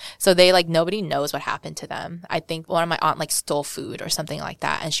disappeared. So they like, nobody knows what happened to them. I think one of my aunt like stole food or something like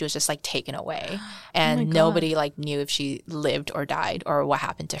that, and she was just like taken away. And nobody like knew if she lived or died or what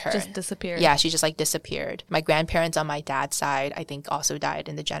happened to her. Just disappeared. Yeah, she just like disappeared. My grandparents on my dad's side, I think, also died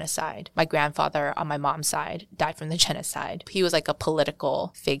in the genocide. My grandfather on my mom's side died from the genocide. He was like a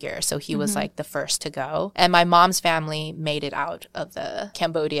political figure, so he was like the first to go. And my mom's family made it out of the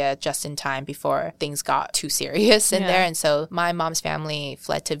Cambodia just in time before things got too serious in there. And so my mom's family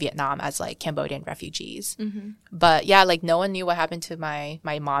fled to Vietnam as like Cambodian refugees. But yeah, like no one knew what happened to my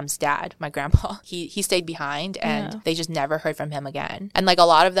mom's dad, my grandpa. He stayed behind, and they just never heard from him again. And like a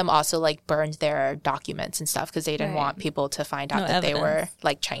lot of them also like burned their documents and stuff because they didn't want people to find out thought that they were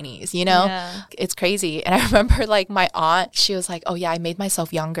like Chinese, you know? Yeah. It's crazy. And I remember like my aunt, she was like, oh yeah, I made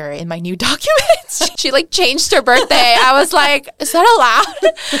myself younger in my new documents. She like changed her birthday. I was like, is that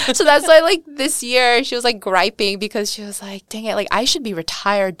allowed? So that's why like this year she was like griping because she was like, dang it, like I should be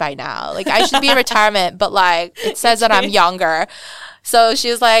retired by now. Like I should be in retirement, but like it says that I'm younger. So she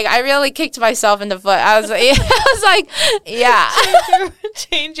was like, I really kicked myself in the foot. I was like, yeah.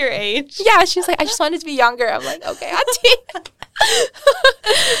 Change your age. Yeah, she was like, I just wanted to be younger. I'm like, okay, auntie.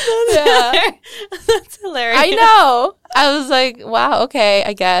 That's hilarious. I know. I was like, wow, okay,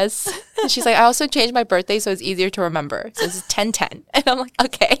 I guess. And she's like, I also changed my birthday so it's easier to remember. So it's 10/10. And I'm like,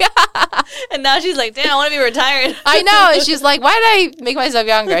 okay. And now she's like, damn, I want to be retired. I know. And she's like, why did I make myself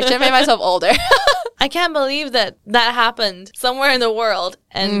younger? I should have made myself older. I can't believe that happened somewhere in the world.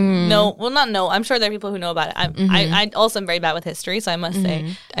 And I'm sure there are people who know about it. I also am very bad with history, so I must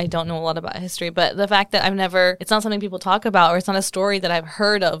say I don't know a lot about history. But the fact that it's not something people talk about, or it's not a story that I've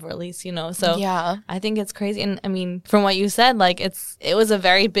heard of, or at least, you know. So yeah. I think it's crazy. And I mean, from what you said, like it was a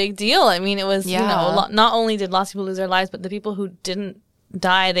very big deal. I mean, it was, you know, not only did lots of people lose their lives, but the people who didn't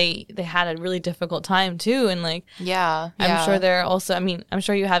die, they had a really difficult time too. And like, I'm sure there are also, I mean, I'm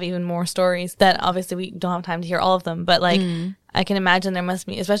sure you have even more stories that obviously we don't have time to hear all of them, but like I can imagine there must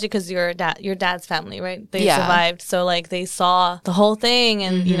be, especially because your dad's family, right? They survived, so like they saw the whole thing,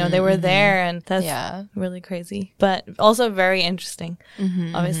 and you know, they were there, and that's really crazy, but also very interesting,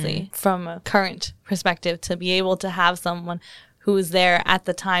 obviously from a current perspective, to be able to have someone who was there at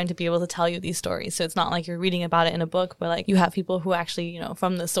the time to be able to tell you these stories. So it's not like you're reading about it in a book, but like you have people who actually, you know,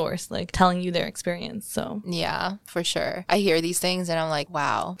 from the source, like telling you their experience. So yeah, for sure. I hear these things and I'm like,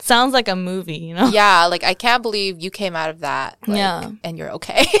 wow. Sounds like a movie, you know? Yeah, like I can't believe you came out of that. Like, and you're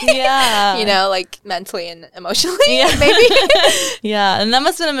okay. Yeah. You know, like mentally and emotionally, maybe. Yeah, and that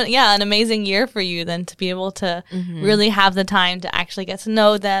must have been an amazing year for you then, to be able to really have the time to actually get to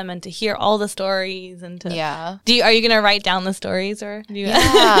know them and to hear all the stories, and to are you gonna write down the stories, or do you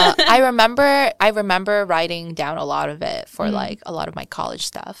I remember writing down a lot of it for like a lot of my college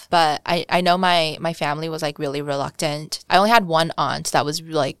stuff, but I know my family was like really reluctant. I only had one aunt that was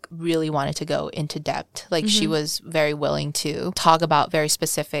like really wanted to go into depth, like she was very willing to talk about very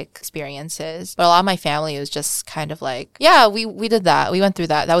specific experiences, but a lot of my family was just kind of like, yeah, we did that, we went through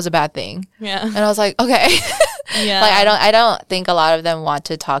that was a bad thing, and I was like, okay. Yeah. Like I don't think a lot of them want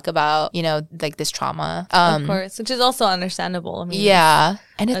to talk about, you know, like this trauma. Of course, which is also understandable. I mean,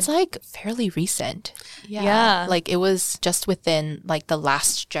 and it's like fairly recent. Yeah. Like it was just within like the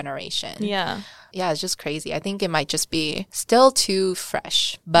last generation. Yeah, it's just crazy. I think it might just be still too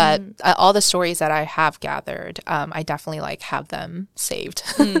fresh, but all the stories that I have gathered, I definitely like have them saved.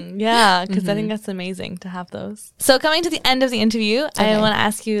 Yeah, because I think that's amazing to have those. So coming to the end of the interview, I want to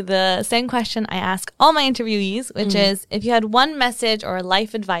ask you the same question I ask all my interviewees, which is, if you had one message or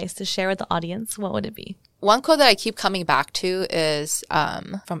life advice to share with the audience, what would it be? One quote that I keep coming back to is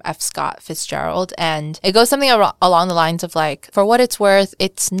from F. Scott Fitzgerald, and it goes something along the lines of like, for what it's worth,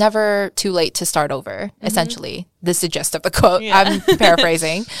 it's never too late to start over, essentially. This is the gist of the quote. I'm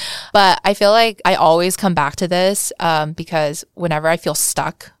paraphrasing. But I feel like I always come back to this because whenever I feel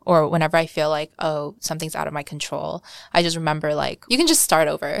stuck, or whenever I feel like, oh, something's out of my control, I just remember like, you can just start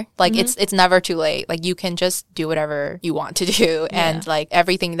over. Like it's never too late. Like you can just do whatever you want to do. And like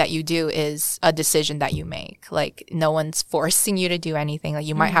everything that you do is a decision that you make. Like no one's forcing you to do anything. Like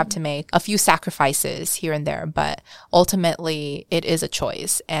you might have to make a few sacrifices here and there, but ultimately it is a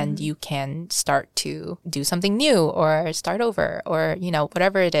choice, and you can start to do something new or start over, or, you know,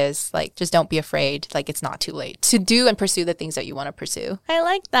 whatever it is. Like just don't be afraid. Like it's not too late to do and pursue the things that you want to pursue. I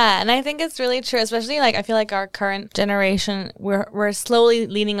like that. And I think it's really true, especially like I feel like our current generation, we're slowly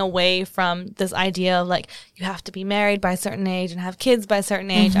leaning away from this idea of like, you have to be married by a certain age and have kids by a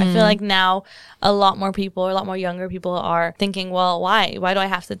certain age. I feel like now a lot more people, a lot more younger people are thinking, well, why do I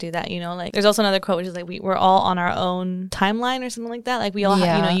have to do that? You know, like there's also another quote which is like, we're all on our own timeline or something like that. Like we all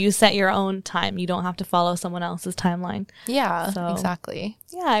have, you know, you set your own time. You don't have to follow someone else's timeline. So, exactly.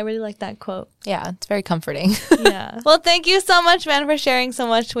 Yeah, I really like that quote. Yeah, it's very comforting. Well, thank you so much, Van, for sharing so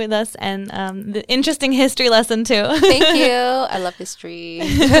much with us, and the interesting history lesson too. Thank you. I love history.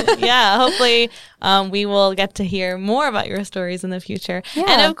 Hopefully we will get to hear more about your stories in the future.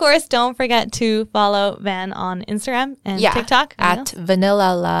 And of course, don't forget to follow Van on Instagram and TikTok. At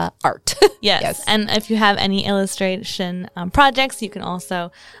Vanilla La Art. Yes. And if you have any illustration projects, you can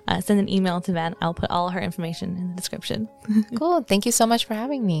also send an email to Van. I'll put all her information in the description. Cool. Thank you so much for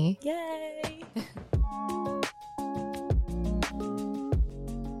having me. Yay!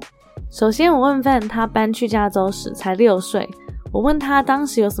 首先我问 Van 他搬去加州时才6岁，我问他当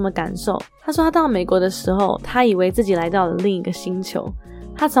时有什么感受，他说他到美国的时候，他以为自己来到了另一个星球。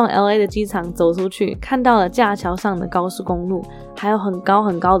他从 LA 的机场走出去，看到了架桥上的高速公路，还有很高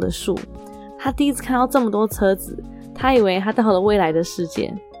很高的树。他第一次看到这么多车子，他以为他到了未来的世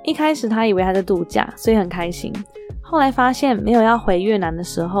界。一开始他以为他在度假，所以很开心。后来发现没有要回越南的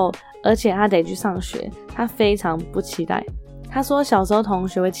时候，而且他得去上学，他非常不期待。他说小时候同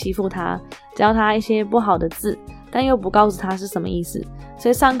学会欺负他，教他一些不好的字，但又不告诉他是什么意思，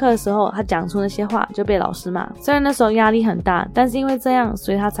所以上课的时候他讲出那些话就被老师骂。虽然那时候压力很大，但是因为这样，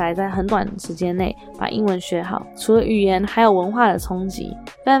所以他才在很短时间内把英文学好。除了语言还有文化的冲击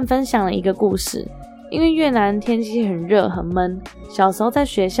，Ben分享了一个故事。因为越南天气很热很闷，小时候在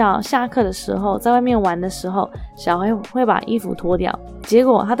学校下课的时候，在外面玩的时候，小孩会把衣服脱掉。结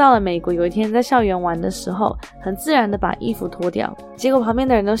果他到了美国，有一天在校园玩的时候，很自然的把衣服脱掉，结果旁边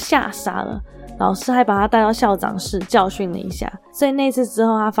的人都吓傻了，老师还把他带到校长室教训了一下。所以那次之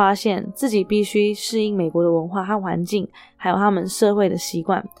后，他发现自己必须适应美国的文化和环境，还有他们社会的习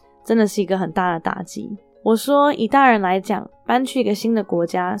惯，真的是一个很大的打击。我说以大人来讲，搬去一个新的国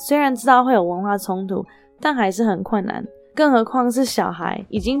家，虽然知道会有文化冲突，但还是很困难，更何况是小孩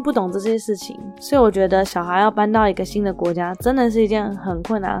已经不懂这些事情。所以我觉得小孩要搬到一个新的国家，真的是一件很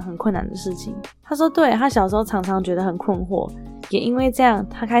困难的事情。他说对，他小时候常常觉得很困惑，也因为这样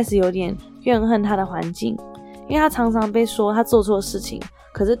他开始有点怨恨他的环境，因为他常常被说他做错事情，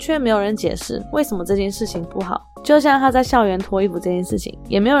可是却没有人解释为什么这件事情不好。就像他在校园脱衣服这件事情，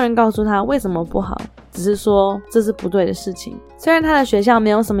也没有人告诉他为什么不好，只是说这是不对的事情。虽然他的学校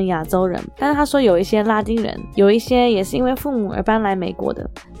没有什么亚洲人，但是他说有一些拉丁人，有一些也是因为父母而搬来美国的，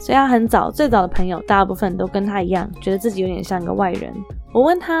所以他最早的朋友大部分都跟他一样，觉得自己有点像个外人。我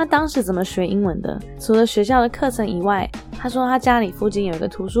问他当时怎么学英文的，除了学校的课程以外，他说他家里附近有一个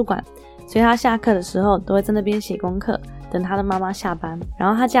图书馆，所以他下课的时候都会在那边写功课，等他的妈妈下班。然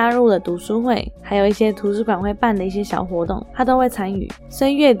后他加入了读书会，还有一些图书馆会办的一些小活动，他都会参与，所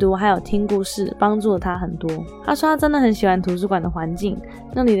以阅读还有听故事帮助了他很多。他说他真的很喜欢图书馆的环境，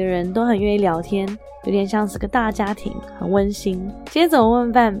那里的人都很愿意聊天，有点像是个大家庭，很温馨。接着我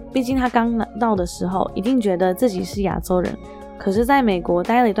问范，毕竟他刚到的时候一定觉得自己是亚洲人，可是在美国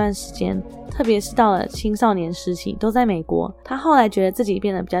待了一段时间，特别是到了青少年时期都在美国，他后来觉得自己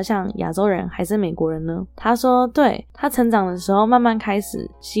变得比较像亚洲人还是美国人呢？他说对，他成长的时候慢慢开始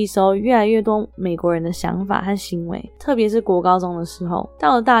吸收越来越多美国人的想法和行为，特别是国高中的时候。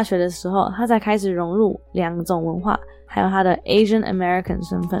到了大学的时候，他才开始融入两种文化，还有他的 Asian American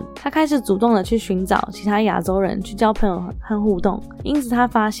身份。他开始主动的去寻找其他亚洲人去交朋友和互动，因此他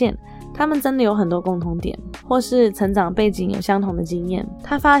发现他们真的有很多共同点，或是成长背景有相同的经验。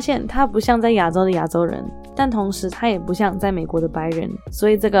他发现他不像在亚洲的亚洲人，但同时他也不像在美国的白人，所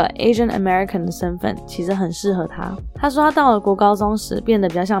以这个 Asian American 的身份其实很适合他。他说他到了国高中时变得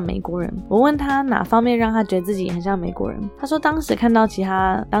比较像美国人。我问他哪方面让他觉得自己很像美国人，他说当时看到其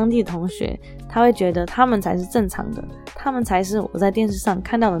他当地的同学，他会觉得他们才是正常的，他们才是我在电视上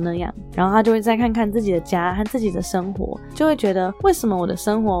看到的那样，然后他就会再看看自己的家和自己的生活，就会觉得为什么我的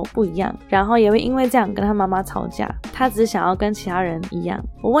生活不一样，然后也会因为这样跟他妈妈吵架。他只想要跟其他人一样。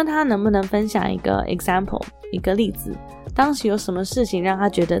我问他能不能分享一个 example， 一个例子，当时有什么事情让他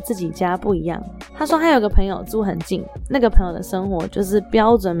觉得自己家不一样。他说他有个朋友住很近，那个朋友的生活就是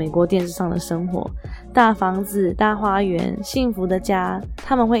标准美国电视上的生活，大房子、大花园、幸福的家，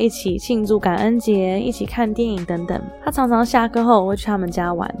他们会一起庆祝感恩节，一起看电影等等。他常常下课后会去他们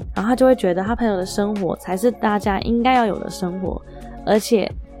家玩，然后他就会觉得他朋友的生活才是大家应该要有的生活。而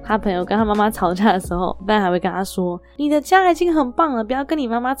且他朋友跟他妈妈吵架的时候，Ben还会跟他说，你的家已经很棒了，不要跟你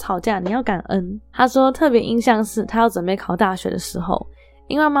妈妈吵架，你要感恩。他说特别印象是他要准备考大学的时候，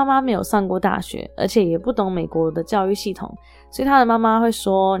因为妈妈没有上过大学，而且也不懂美国的教育系统，所以他的妈妈会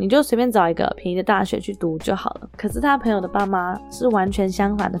说你就随便找一个便宜的大学去读就好了。可是他朋友的爸妈是完全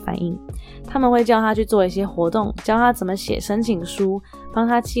相反的反应，他们会教他去做一些活动，教他怎么写申请书，帮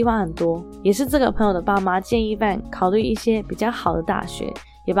他计划很多。也是这个朋友的爸妈建议Ben考虑一些比较好的大学，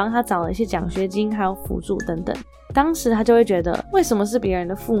也帮他找了一些奖学金还有辅助等等。当时他就会觉得为什么是别人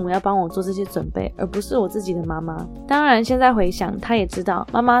的父母要帮我做这些准备，而不是我自己的妈妈。当然现在回想，他也知道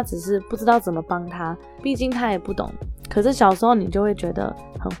妈妈只是不知道怎么帮他，毕竟他也不懂。可是小时候你就会觉得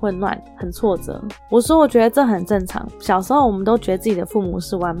很混乱很挫折。我说我觉得这很正常，小时候我们都觉得自己的父母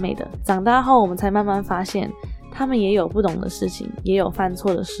是完美的，长大后我们才慢慢发现他们也有不懂的事情，也有犯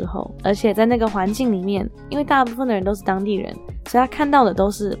错的时候，而且在那个环境里面，因为大部分的人都是当地人，所以他看到的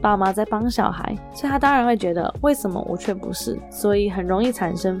都是爸妈在帮小孩，所以他当然会觉得为什么我却不是，所以很容易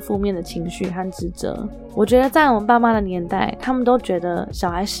产生负面的情绪和指责。我觉得在我们爸妈的年代，他们都觉得小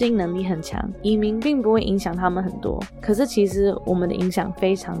孩适应能力很强，移民并不会影响他们很多，可是其实我们的影响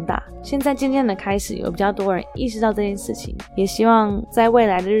非常大。现在渐渐的开始有比较多人意识到这件事情，也希望在未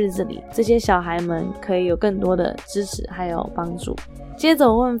来的日子里，这些小孩们可以有更多的支持还有帮助。接着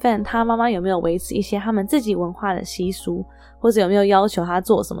我问 Fan 他妈妈有没有维持一些他们自己文化的习俗，或者有没有要求他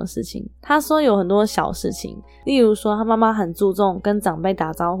做什么事情。他说有很多小事情，例如说他妈妈很注重跟长辈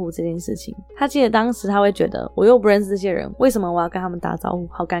打招呼这件事情。他记得当时他会觉得我又不认识这些人，为什么我要跟他们打招呼，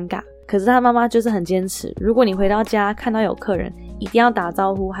好尴尬。可是他妈妈就是很坚持，如果你回到家看到有客人，一定要打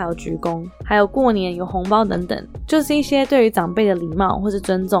招呼，还有鞠躬，还有过年有红包等等，就是一些对于长辈的礼貌或是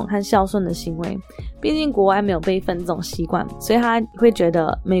尊重和孝顺的行为。毕竟国外没有辈分这种习惯，所以他会觉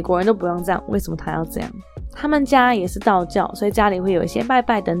得美国人都不用这样，为什么他要这样。他们家也是道教，所以家里会有一些拜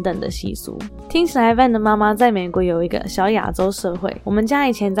拜等等的习俗。听起来 Van 的妈妈在美国有一个小亚洲社会。我们家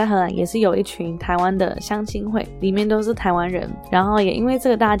以前在荷兰也是有一群台湾的相亲会，里面都是台湾人，然后也因为这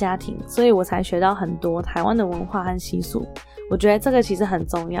个大家庭，所以我才学到很多台湾的文化和习俗。我觉得这个其实很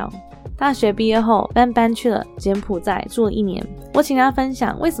重要。大学毕业后 Van 搬去了柬埔寨住了1年，我请他分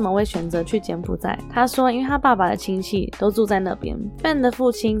享为什么会选择去柬埔寨。他说因为他爸爸的亲戚都住在那边。 Van 的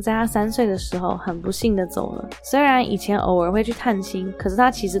父亲在他3岁的时候很不幸的走了，虽然以前偶尔会去探亲，可是他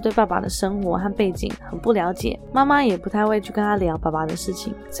其实对爸爸的生活和背景很不了解，妈妈也不太会去跟他聊爸爸的事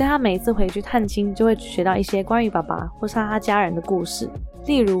情，所以他每一次回去探亲就会学到一些关于爸爸或是他家人的故事。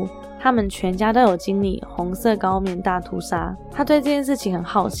例如他们全家都有经历红色高棉大屠杀，他对这件事情很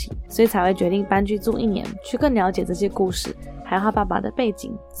好奇，所以才会决定搬去住1年，去更了解这些故事还有他爸爸的背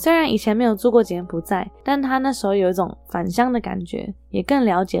景。虽然以前没有住过柬埔寨，但他那时候有一种返乡的感觉，也更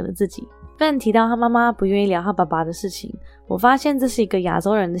了解了自己。Van 提到他妈妈不愿意聊他爸爸的事情，我发现这是一个亚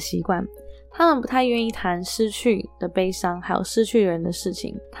洲人的习惯，他们不太愿意谈失去的悲伤还有失去人的事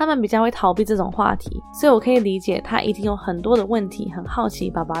情，他们比较会逃避这种话题，所以我可以理解他一定有很多的问题，很好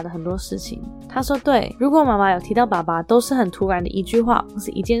奇爸爸的很多事情。他说对，如果妈妈有提到爸爸都是很突然的一句话或是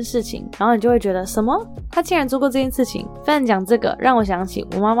一件事情，然后你就会觉得什么？他竟然做过这件事情。Van 讲这个让我想起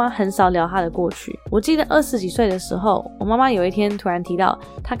我妈妈很少聊她的过去。我记得20几岁的时候，我妈妈有一天突然提到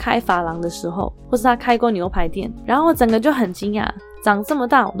她开发廊的时候，或是她开过牛排店，然后我整个就很惊讶，长这么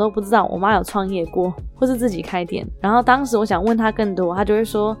大我都不知道我妈有创业过或是自己开店。然后当时我想问她更多，她就会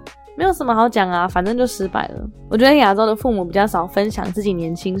说没有什么好讲啊，反正就失败了。我觉得亚洲的父母比较少分享自己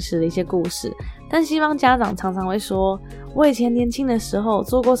年轻时的一些故事，但西方家长常常会说我以前年轻的时候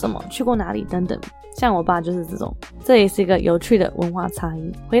做过什么，去过哪里等等。像我爸就是这种，这也是一个有趣的文化差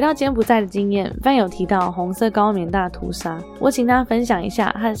异。回到柬埔寨的经验， Van 有提到红色高棉大屠杀，我请他分享一下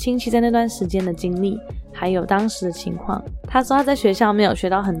他的亲戚在那段时间的经历还有当时的情况。他说他在学校没有学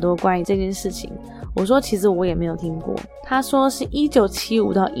到很多关于这件事情，我说其实我也没有听过。他说是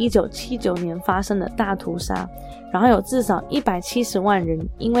1975到1979年发生的大屠杀，然后有至少170万人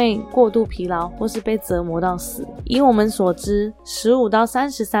因为过度疲劳或是被折磨到死。以我们所知，15到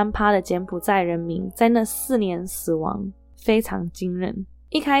33%的柬埔寨人民在那4年死亡，非常惊人。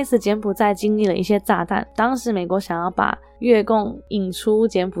一开始柬埔寨经历了一些炸弹，当时美国想要把越共引出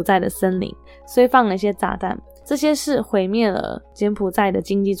柬埔寨的森林，所以放了一些炸弹，这些事毁灭了柬埔寨的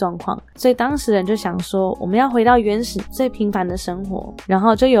经济状况，所以当时人就想说我们要回到原始最平凡的生活，然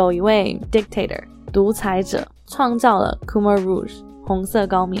后就有一位 dictator 独裁者创造了 Khmer Rouge 红色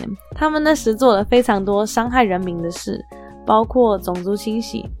高棉。他们那时做了非常多伤害人民的事，包括种族清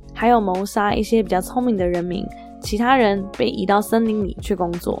洗，还有谋杀一些比较聪明的人民，其他人被移到森林里去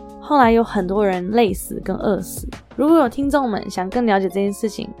工作，后来有很多人累死跟饿死。如果有听众们想更了解这件事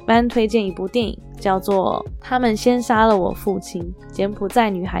情，Van推荐一部电影叫做《他们先杀了我父亲：柬埔寨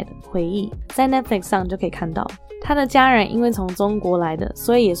女孩的回忆》，在 Netflix 上就可以看到。他的家人因为从中国来的，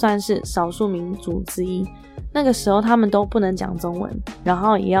所以也算是少数民族之一。那个时候他们都不能讲中文，然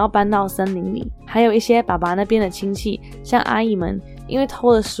后也要搬到森林里。还有一些爸爸那边的亲戚，像阿姨们，因为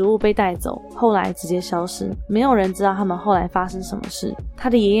偷了食物被带走，后来直接消失，没有人知道他们后来发生什么事。他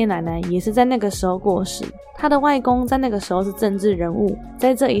的爷爷奶奶也是在那个时候过世，他的外公在那个时候是政治人物，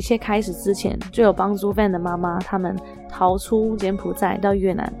在这一切开始之前就有帮助 Van 的妈妈他们逃出柬埔寨到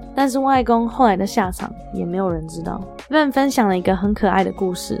越南，但是外公后来的下场也没有人知道。Van 分享了一个很可爱的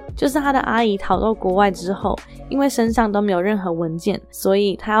故事，就是他的阿姨逃到国外之后，因为身上都没有任何文件，所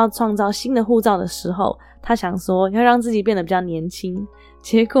以他要创造新的护照的时候，他想说要让自己变得比较年轻，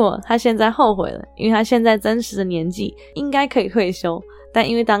结果他现在后悔了，因为他现在真实的年纪应该可以退休，但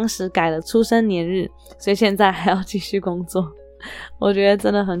因为当时改了出生年日，所以现在还要继续工作。我觉得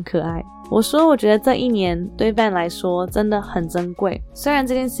真的很可爱。我说我觉得这一年对 Van 来说真的很珍贵，虽然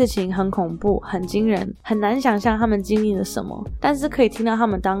这件事情很恐怖很惊人，很难想象他们经历了什么，但是可以听到他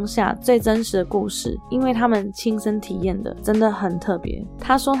们当下最真实的故事，因为他们亲身体验的真的很特别。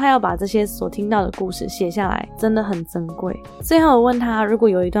他说他要把这些所听到的故事写下来，真的很珍贵。最后我问他如果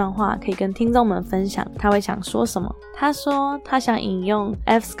有一段话可以跟听众们分享，他会想说什么。他说他想引用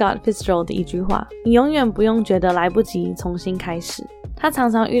F. Scott Fitzgerald 的一句话，你永远不用觉得来不及重新开始。他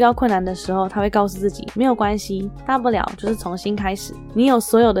常常遇到困难的时候，他会告诉自己没有关系，大不了就是重新开始，你有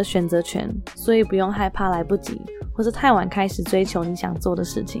所有的选择权，所以不用害怕来不及或是太晚开始追求你想做的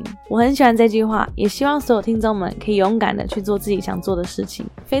事情。我很喜欢这句话，也希望所有听众们可以勇敢的去做自己想做的事情。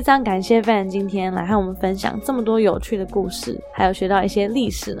非常感谢 Van 今天来和我们分享这么多有趣的故事，还有学到一些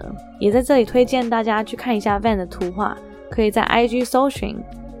历史呢。也在这里推荐大家去看一下 Van 的图画，可以在 IG 搜寻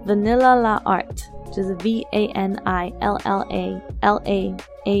Vanilla La Art，就是 VANILLALAART，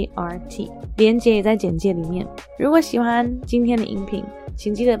 连结也在简介里面。如果喜欢今天的音频，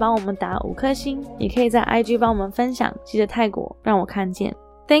请记得帮我们打5颗星，也可以在 IG 帮我们分享，记得tag我让我看见。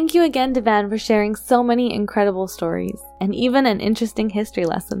Thank you again to Van for sharing so many incredible stories, and even an interesting history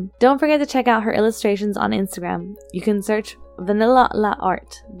lesson. Don't forget to check out her illustrations on Instagram. You can search Vanilla La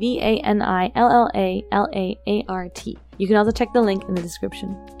Art, VANILLALAART. You can also check the link in the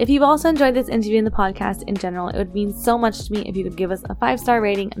description. If you've also enjoyed this interview and the podcast in general, it would mean so much to me if you could give us a 5-star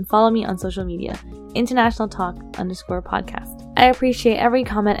rating and follow me on social media, internationaltalk_podcast. I appreciate every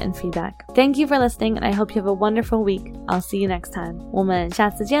comment and feedback. Thank you for listening, and I hope you have a wonderful week. I'll see you next time. 我们下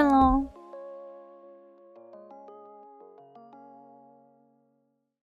次见咯。